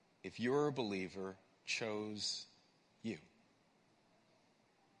 if you're a believer, chose you.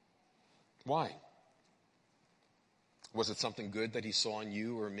 Why? Was it something good that he saw in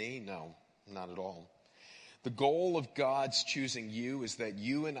you or me? No, not at all. The goal of God's choosing you is that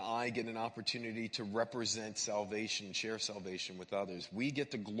you and I get an opportunity to represent salvation, share salvation with others. We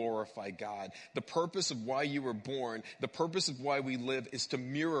get to glorify God. The purpose of why you were born, the purpose of why we live is to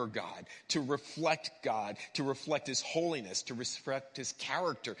mirror God, to reflect God, to reflect his holiness, to reflect his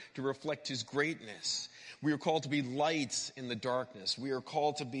character, to reflect his greatness. We are called to be lights in the darkness. We are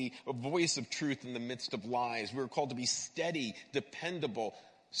called to be a voice of truth in the midst of lies. We are called to be steady, dependable,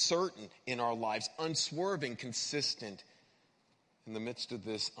 certain in our lives, unswerving, consistent in the midst of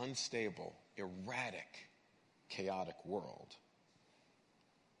this unstable, erratic, chaotic world.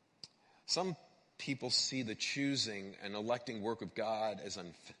 Some people see the choosing and electing work of God as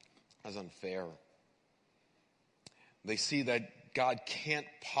unfair. They see that God can't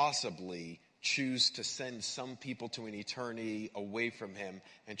possibly choose to send some people to an eternity away from him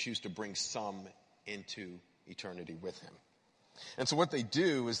and choose to bring some into eternity with him. And so what they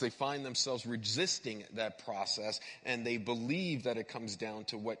do is they find themselves resisting that process, and they believe that it comes down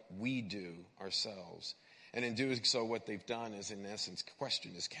to what we do ourselves. And in doing so, what they've done is, in essence,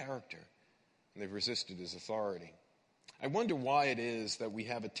 question his character, and they've resisted his authority. I wonder why it is that we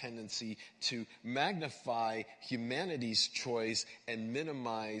have a tendency to magnify humanity's choice and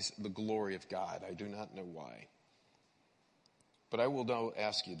minimize the glory of God. I do not know why. But I will now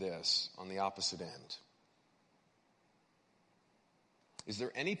ask you this on the opposite end. Is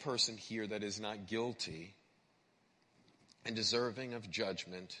there any person here that is not guilty and deserving of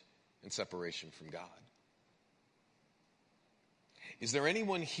judgment and separation from God? Is there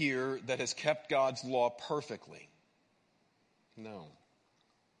anyone here that has kept God's law perfectly? No.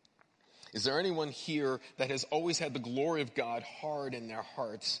 Is there anyone here that has always had the glory of God hard in their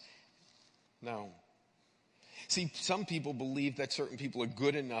hearts? No. See, some people believe that certain people are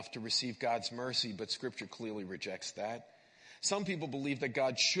good enough to receive God's mercy, but Scripture clearly rejects that. Some people believe that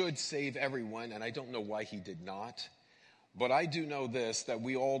God should save everyone, and I don't know why he did not. But I do know this, that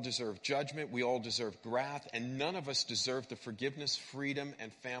we all deserve judgment, we all deserve wrath, and none of us deserve the forgiveness, freedom,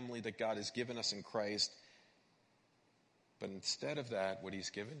 and family that God has given us in Christ. But instead of that, what he's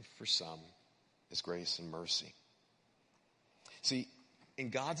given for some is grace and mercy. See, in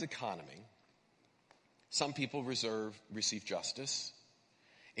God's economy, some people receive justice.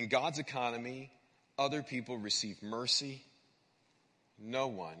 In God's economy, other people receive mercy. No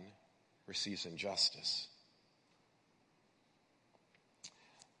one receives injustice.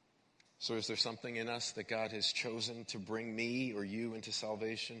 So is there something in us that God has chosen to bring me or you into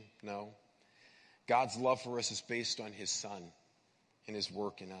salvation? No. God's love for us is based on his Son and his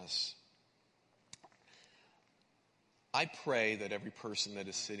work in us. I pray that every person that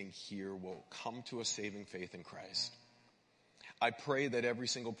is sitting here will come to a saving faith in Christ. I pray that every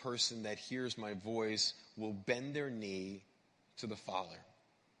single person that hears my voice will bend their knee to the Father.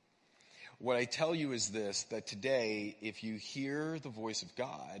 What I tell you is this, that today, if you hear the voice of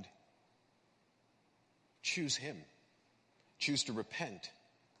God, choose him. Choose to repent.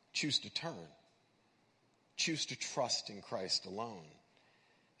 Choose to turn. Choose to trust in Christ alone.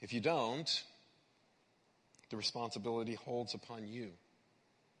 If you don't, the responsibility holds upon you.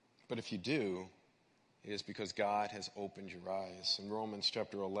 But if you do, it is because God has opened your eyes. In Romans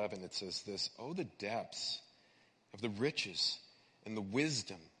chapter 11, it says this, "Oh, the depths of the riches and the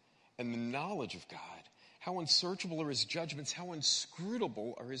wisdom and the knowledge of God. How unsearchable are his judgments, how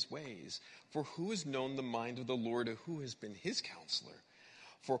inscrutable are his ways. For who has known the mind of the Lord, or who has been his counselor?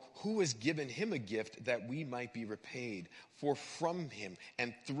 For who has given him a gift that we might be repaid? For from him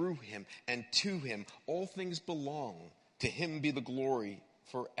and through him and to him all things belong. To him be the glory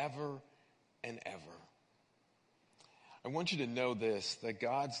forever and ever." I want you to know this, that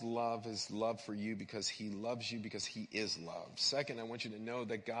God's love is love for you because he loves you because he is love. Second, I want you to know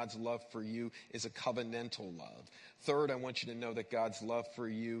that God's love for you is a covenantal love. Third, I want you to know that God's love for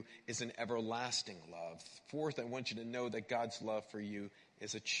you is an everlasting love. Fourth, I want you to know that God's love for you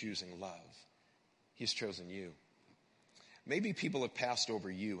is a choosing love. He's chosen you. Maybe people have passed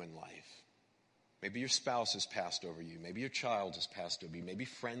over you in life. Maybe your spouse has passed over you. Maybe your child has passed over you. Maybe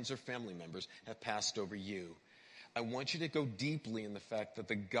friends or family members have passed over you. I want you to go deeply in the fact that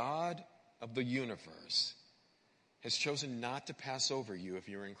the God of the universe has chosen not to pass over you if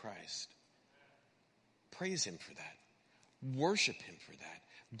you're in Christ. Praise him for that. Worship him for that.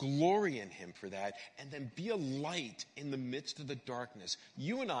 Glory in him for that. And then be a light in the midst of the darkness.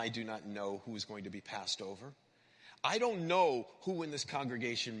 You and I do not know who is going to be passed over. I don't know who in this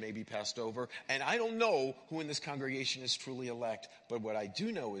congregation may be passed over, and I don't know who in this congregation is truly elect. But what I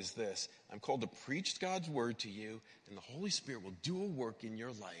do know is this. I'm called to preach God's word to you, and the Holy Spirit will do a work in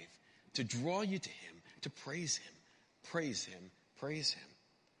your life to draw you to him, to praise him, praise him, praise him.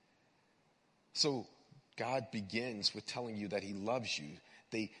 So God begins with telling you that he loves you.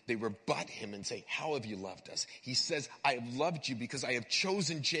 They rebut him and say, "How have you loved us?" He says, "I have loved you because I have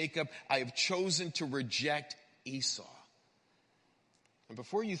chosen Jacob. I have chosen to reject Esau." And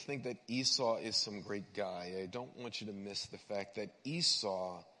before you think that Esau is some great guy, I don't want you to miss the fact that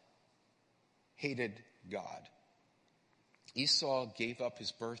Esau hated God. Esau gave up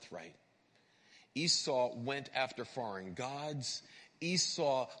his birthright. Esau went after foreign gods.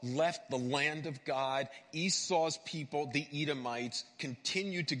 Esau left the land of God. Esau's people, the Edomites,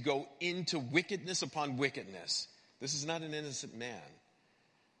 continued to go into wickedness upon wickedness. This is not an innocent man.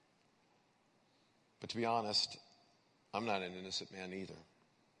 But to be honest, I'm not an innocent man either.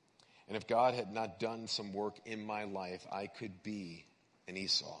 And if God had not done some work in my life, I could be an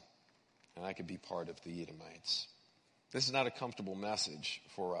Esau. And I could be part of the Edomites. This is not a comfortable message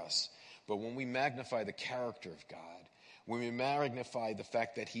for us. But when we magnify the character of God, when we magnify the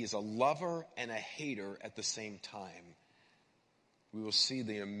fact that he is a lover and a hater at the same time, we will see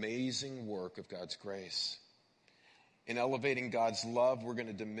the amazing work of God's grace. In elevating God's love, we're going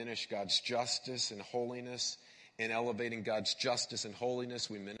to diminish God's justice and holiness. In elevating God's justice and holiness,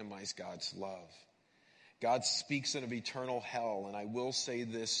 we minimize God's love. God speaks of eternal hell, and I will say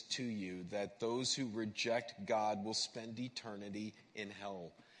this to you, that those who reject God will spend eternity in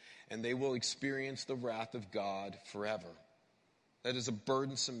hell, and they will experience the wrath of God forever. That is a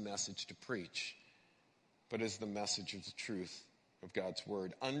burdensome message to preach, but is the message of the truth of God's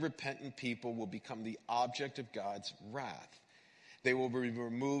word. Unrepentant people will become the object of God's wrath. They will be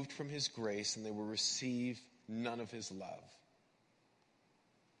removed from his grace, and they will receive none of his love.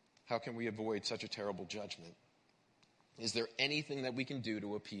 How can we avoid such a terrible judgment? Is there anything that we can do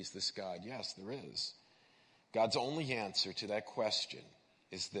to appease this God? Yes, there is. God's only answer to that question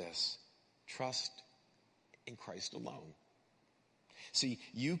is this: trust in Christ alone. See,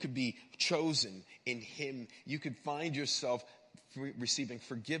 you could be chosen in him. You could find yourself receiving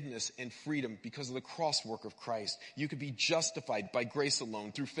forgiveness and freedom because of the cross work of Christ. You could be justified by grace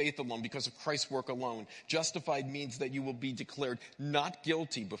alone, through faith alone, because of Christ's work alone. Justified means that you will be declared not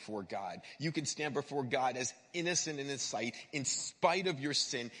guilty before God. You can stand before God as innocent in his sight, in spite of your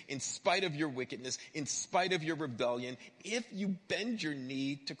sin, in spite of your wickedness, in spite of your rebellion, if you bend your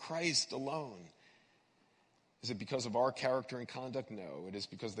knee to Christ alone. Is it because of our character and conduct? No, it is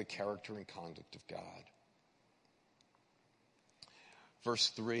because of the character and conduct of God. Verse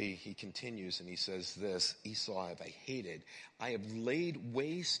 3, he continues and he says this, Esau have I hated. I have laid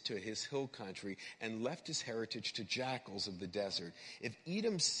waste to his hill country and left his heritage to jackals of the desert. If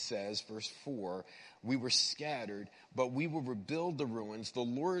Edom says, verse 4, we were scattered, but we will rebuild the ruins. The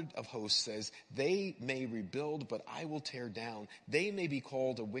Lord of hosts says, they may rebuild, but I will tear down. They may be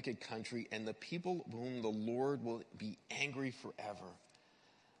called a wicked country, and the people whom the Lord will be angry forever.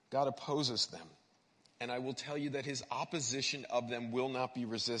 God opposes them. And I will tell you that his opposition of them will not be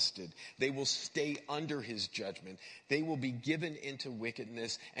resisted. They will stay under his judgment. They will be given into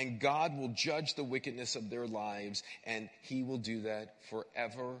wickedness, and God will judge the wickedness of their lives, and he will do that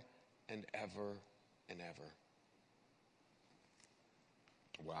forever and ever and ever.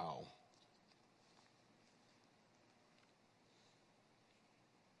 Wow.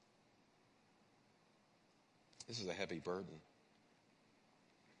 This is a heavy burden.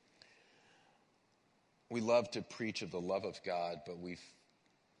 We love to preach of the love of God, but we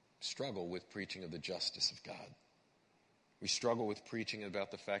struggle with preaching of the justice of God. We struggle with preaching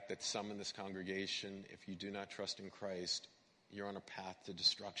about the fact that some in this congregation, if you do not trust in Christ, you're on a path to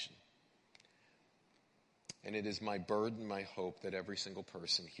destruction. And it is my burden, my hope, that every single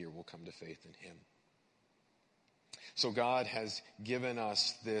person here will come to faith in him. So God has given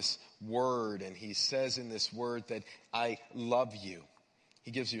us this word, and he says in this word that I love you.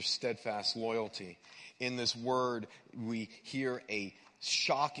 He gives you steadfast loyalty. In this word, we hear a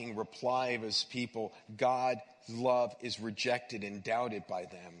shocking reply of his people. God's love is rejected and doubted by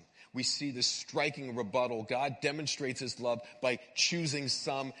them. We see this striking rebuttal. God demonstrates his love by choosing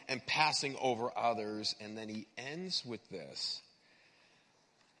some and passing over others. And then he ends with this.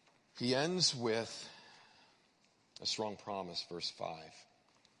 He ends with a strong promise, verse 5.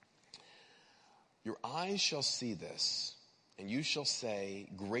 Your eyes shall see this, and you shall say,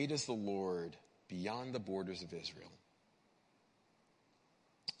 great is the Lord beyond the borders of Israel.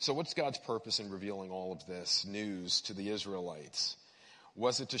 So what's God's purpose in revealing all of this news to the Israelites?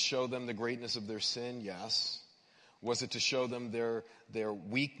 Was it to show them the greatness of their sin? Yes. Was it to show them their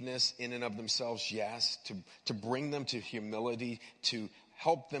weakness in and of themselves? Yes. To bring them to humility, to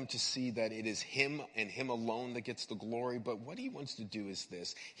help them to see that it is him and him alone that gets the glory. But what he wants to do is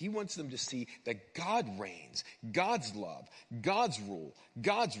this. He wants them to see that God reigns. God's love, God's rule,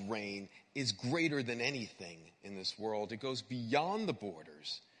 God's reign is greater than anything in this world. It goes beyond the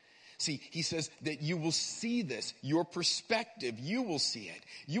borders. See, he says that you will see this, your perspective, you will see it.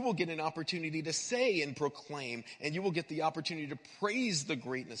 You will get an opportunity to say and proclaim, and you will get the opportunity to praise the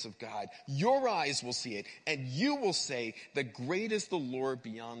greatness of God. Your eyes will see it, and you will say that great is the Lord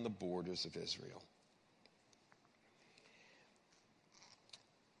beyond the borders of Israel.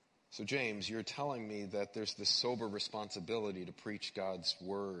 So James, you're telling me that there's this sober responsibility to preach God's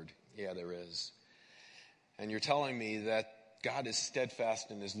word. Yeah, there is. And you're telling me that God is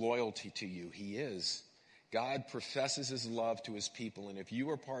steadfast in his loyalty to you. He is. God professes his love to his people, and if you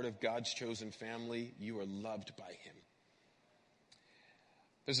are part of God's chosen family, you are loved by him.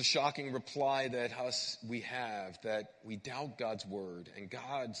 There's a shocking reply that we have, that we doubt God's word and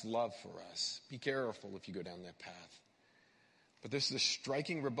God's love for us. Be careful if you go down that path. But there's this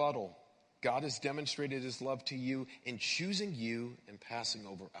striking rebuttal. God has demonstrated his love to you in choosing you and passing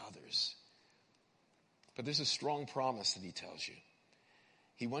over others. But there's a strong promise that he tells you.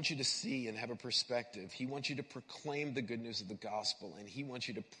 He wants you to see and have a perspective. He wants you to proclaim the good news of the gospel, and he wants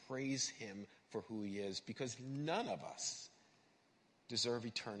you to praise him for who he is, because none of us deserve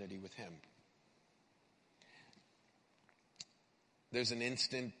eternity with him. There's an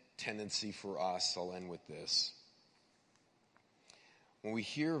instant tendency for us, I'll end with this. When we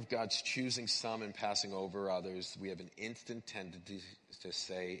hear of God's choosing some and passing over others, we have an instant tendency to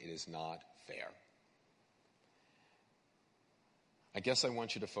say it is not fair. I guess I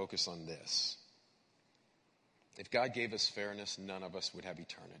want you to focus on this. If God gave us fairness, none of us would have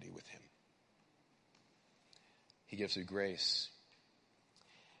eternity with him. He gives you grace.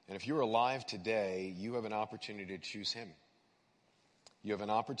 And if you're alive today, you have an opportunity to choose him. You have an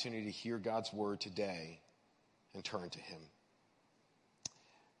opportunity to hear God's word today and turn to him.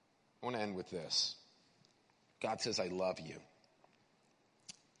 I want to end with this. God says, I love you.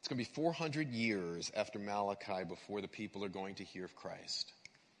 It's going to be 400 years after Malachi before the people are going to hear of Christ.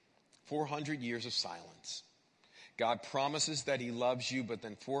 400 years of silence. God promises that he loves you, but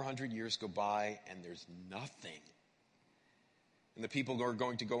then 400 years go by and there's nothing. And the people are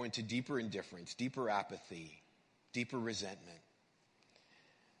going to go into deeper indifference, deeper apathy, deeper resentment.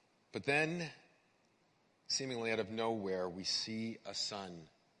 But then, seemingly out of nowhere, we see a son,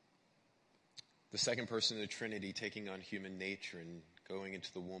 the second person of the Trinity, taking on human nature and going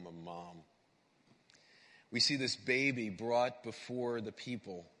into the womb of mom. We see this baby brought before the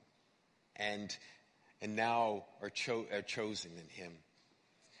people and now are chosen in him.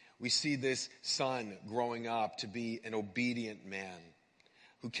 We see this son growing up to be an obedient man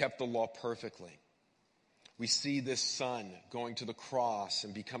who kept the law perfectly. We see this son going to the cross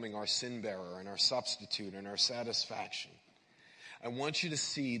and becoming our sin bearer and our substitute and our satisfaction. I want you to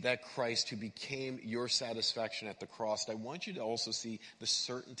see that Christ who became your satisfaction at the cross. I want you to also see the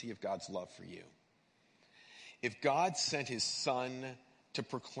certainty of God's love for you. If God sent his son to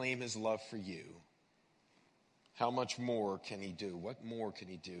proclaim his love for you, how much more can he do? What more can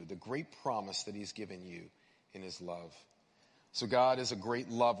he do? The great promise that he's given you in his love. So God is a great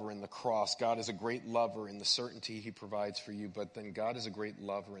lover in the cross. God is a great lover in the certainty he provides for you. But then God is a great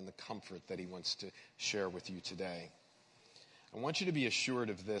lover in the comfort that he wants to share with you today. I want you to be assured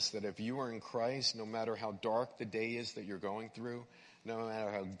of this, that if you are in Christ, no matter how dark the day is that you're going through, no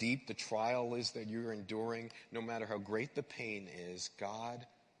matter how deep the trial is that you're enduring, no matter how great the pain is, God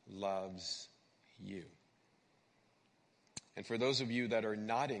loves you. And for those of you that are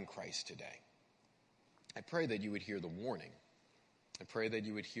not in Christ today, I pray that you would hear the warning. I pray that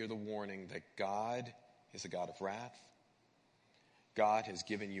you would hear the warning that God is a God of wrath. God has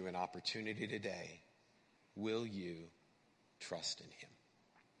given you an opportunity today. Will you trust in him?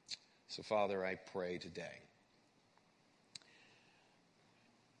 So, Father, I pray today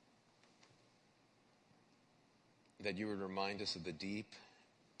that you would remind us of the deep,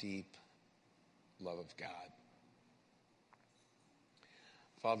 deep love of God.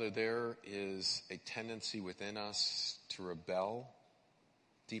 Father, there is a tendency within us to rebel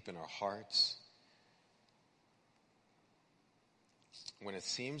deep in our hearts when it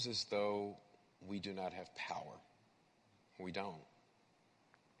seems as though we do not have power. We don't.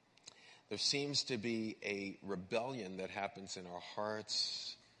 There seems to be a rebellion that happens in our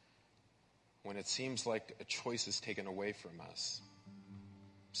hearts when it seems like a choice is taken away from us.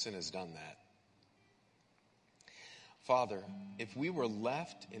 Sin has done that. Father, if we were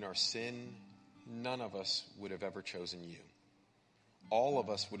left in our sin, none of us would have ever chosen you. All of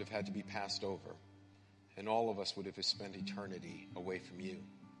us would have had to be passed over, and all of us would have spent eternity away from you.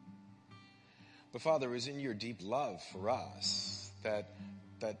 But Father, it was in your deep love for us, that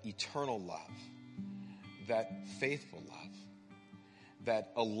eternal love, that faithful love,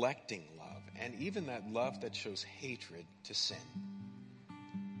 that electing love, and even that love that shows hatred to sin,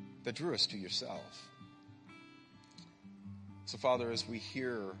 that drew us to yourself. So Father, as we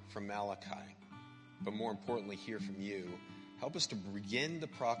hear from Malachi, but more importantly hear from you, help us to begin the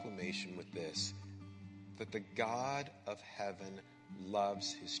proclamation with this, that the God of heaven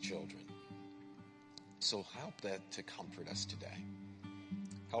loves his children. So help that to comfort us today.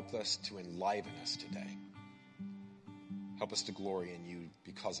 Help us to enliven us today. Help us to glory in you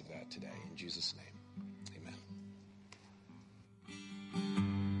because of that today. In Jesus' name, amen.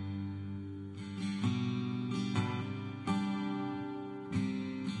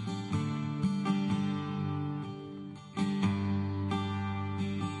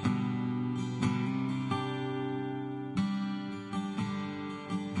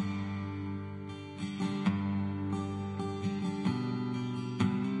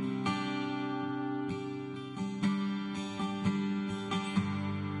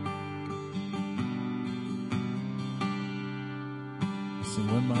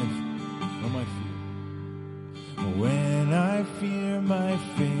 When I fear my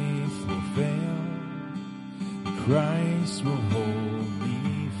faith will fail, Christ will hold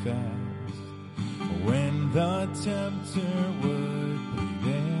me fast. When the tempter would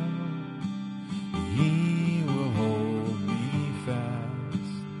prevail, he will hold me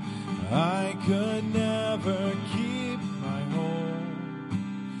fast. I could never keep my hold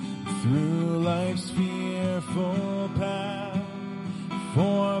through life's fearful path,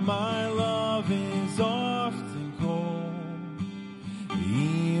 for my love is often cold.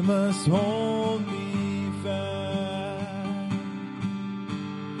 He must hold me fast.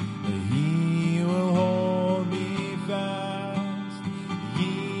 He will hold me fast.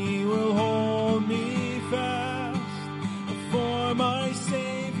 He will hold me fast. For my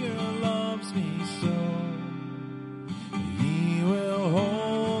Savior loves me so. He will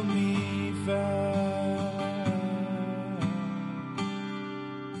hold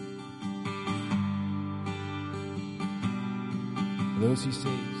Those he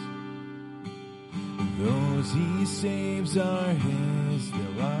saves. Those he saves are his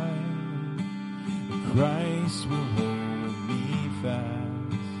delight. Christ will hold me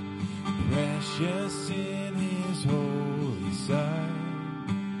fast, precious in his holy sight.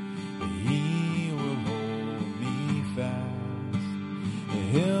 He will hold me fast.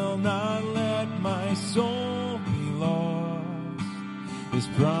 He'll not let my soul be lost. His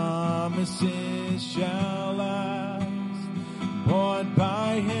promises shall last. Bought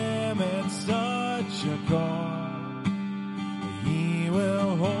by him at such a cost, he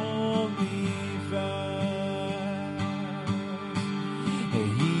will hold me fast.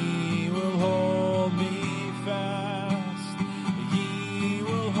 He will hold me fast. He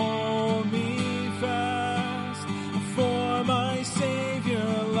will hold me fast. For my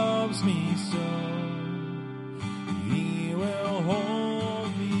Savior loves me so. He will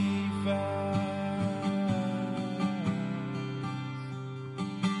hold me fast.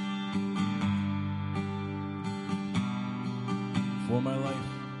 For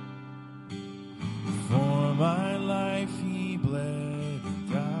my life he bled and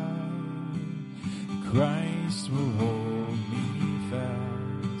died. Christ will hold me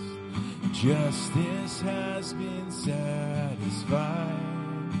fast. Justice has been satisfied.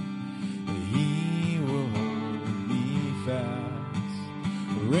 He will hold me fast.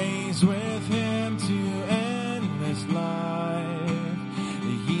 Raised with him to endless life.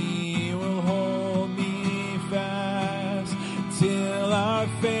 He will hold me fast till our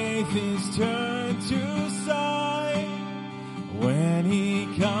faith is turned to sight. When he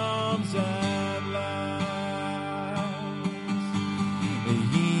comes at last,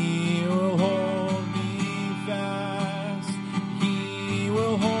 he will hold me fast. He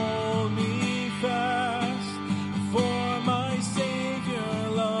will hold me fast. For my Savior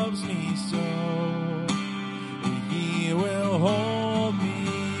loves me so. He will hold me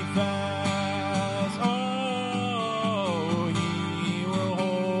fast. Oh, he will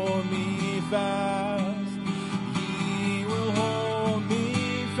hold me fast. He will hold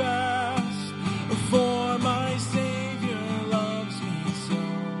me fast. For my Savior loves me so.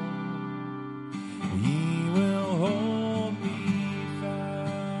 He will hold me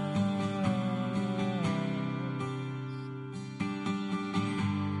fast.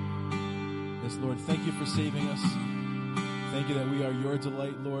 Yes, Lord, thank you for saving us. Thank you that we are your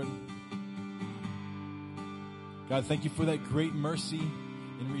delight, Lord. God, thank you for that great mercy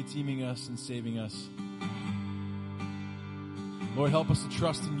in redeeming us and saving us. Lord, help us to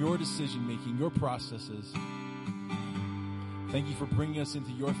trust in your decision-making, your processes. Thank you for bringing us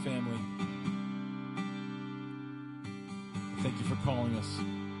into your family. Thank you for calling us.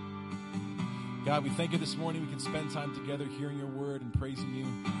 God, we thank you this morning we can spend time together hearing your word and praising you.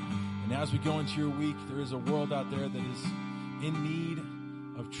 And as we go into your week, there is a world out there that is in need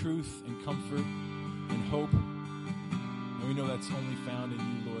of truth and comfort and hope. And we know that's only found in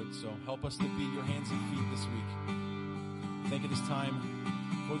you, Lord. So help us to be your hands and feet this week. Thank you for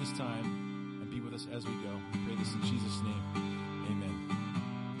this time, and be with us as we go. We pray this in Jesus' name. Amen.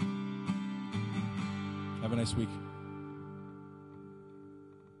 Have a nice week.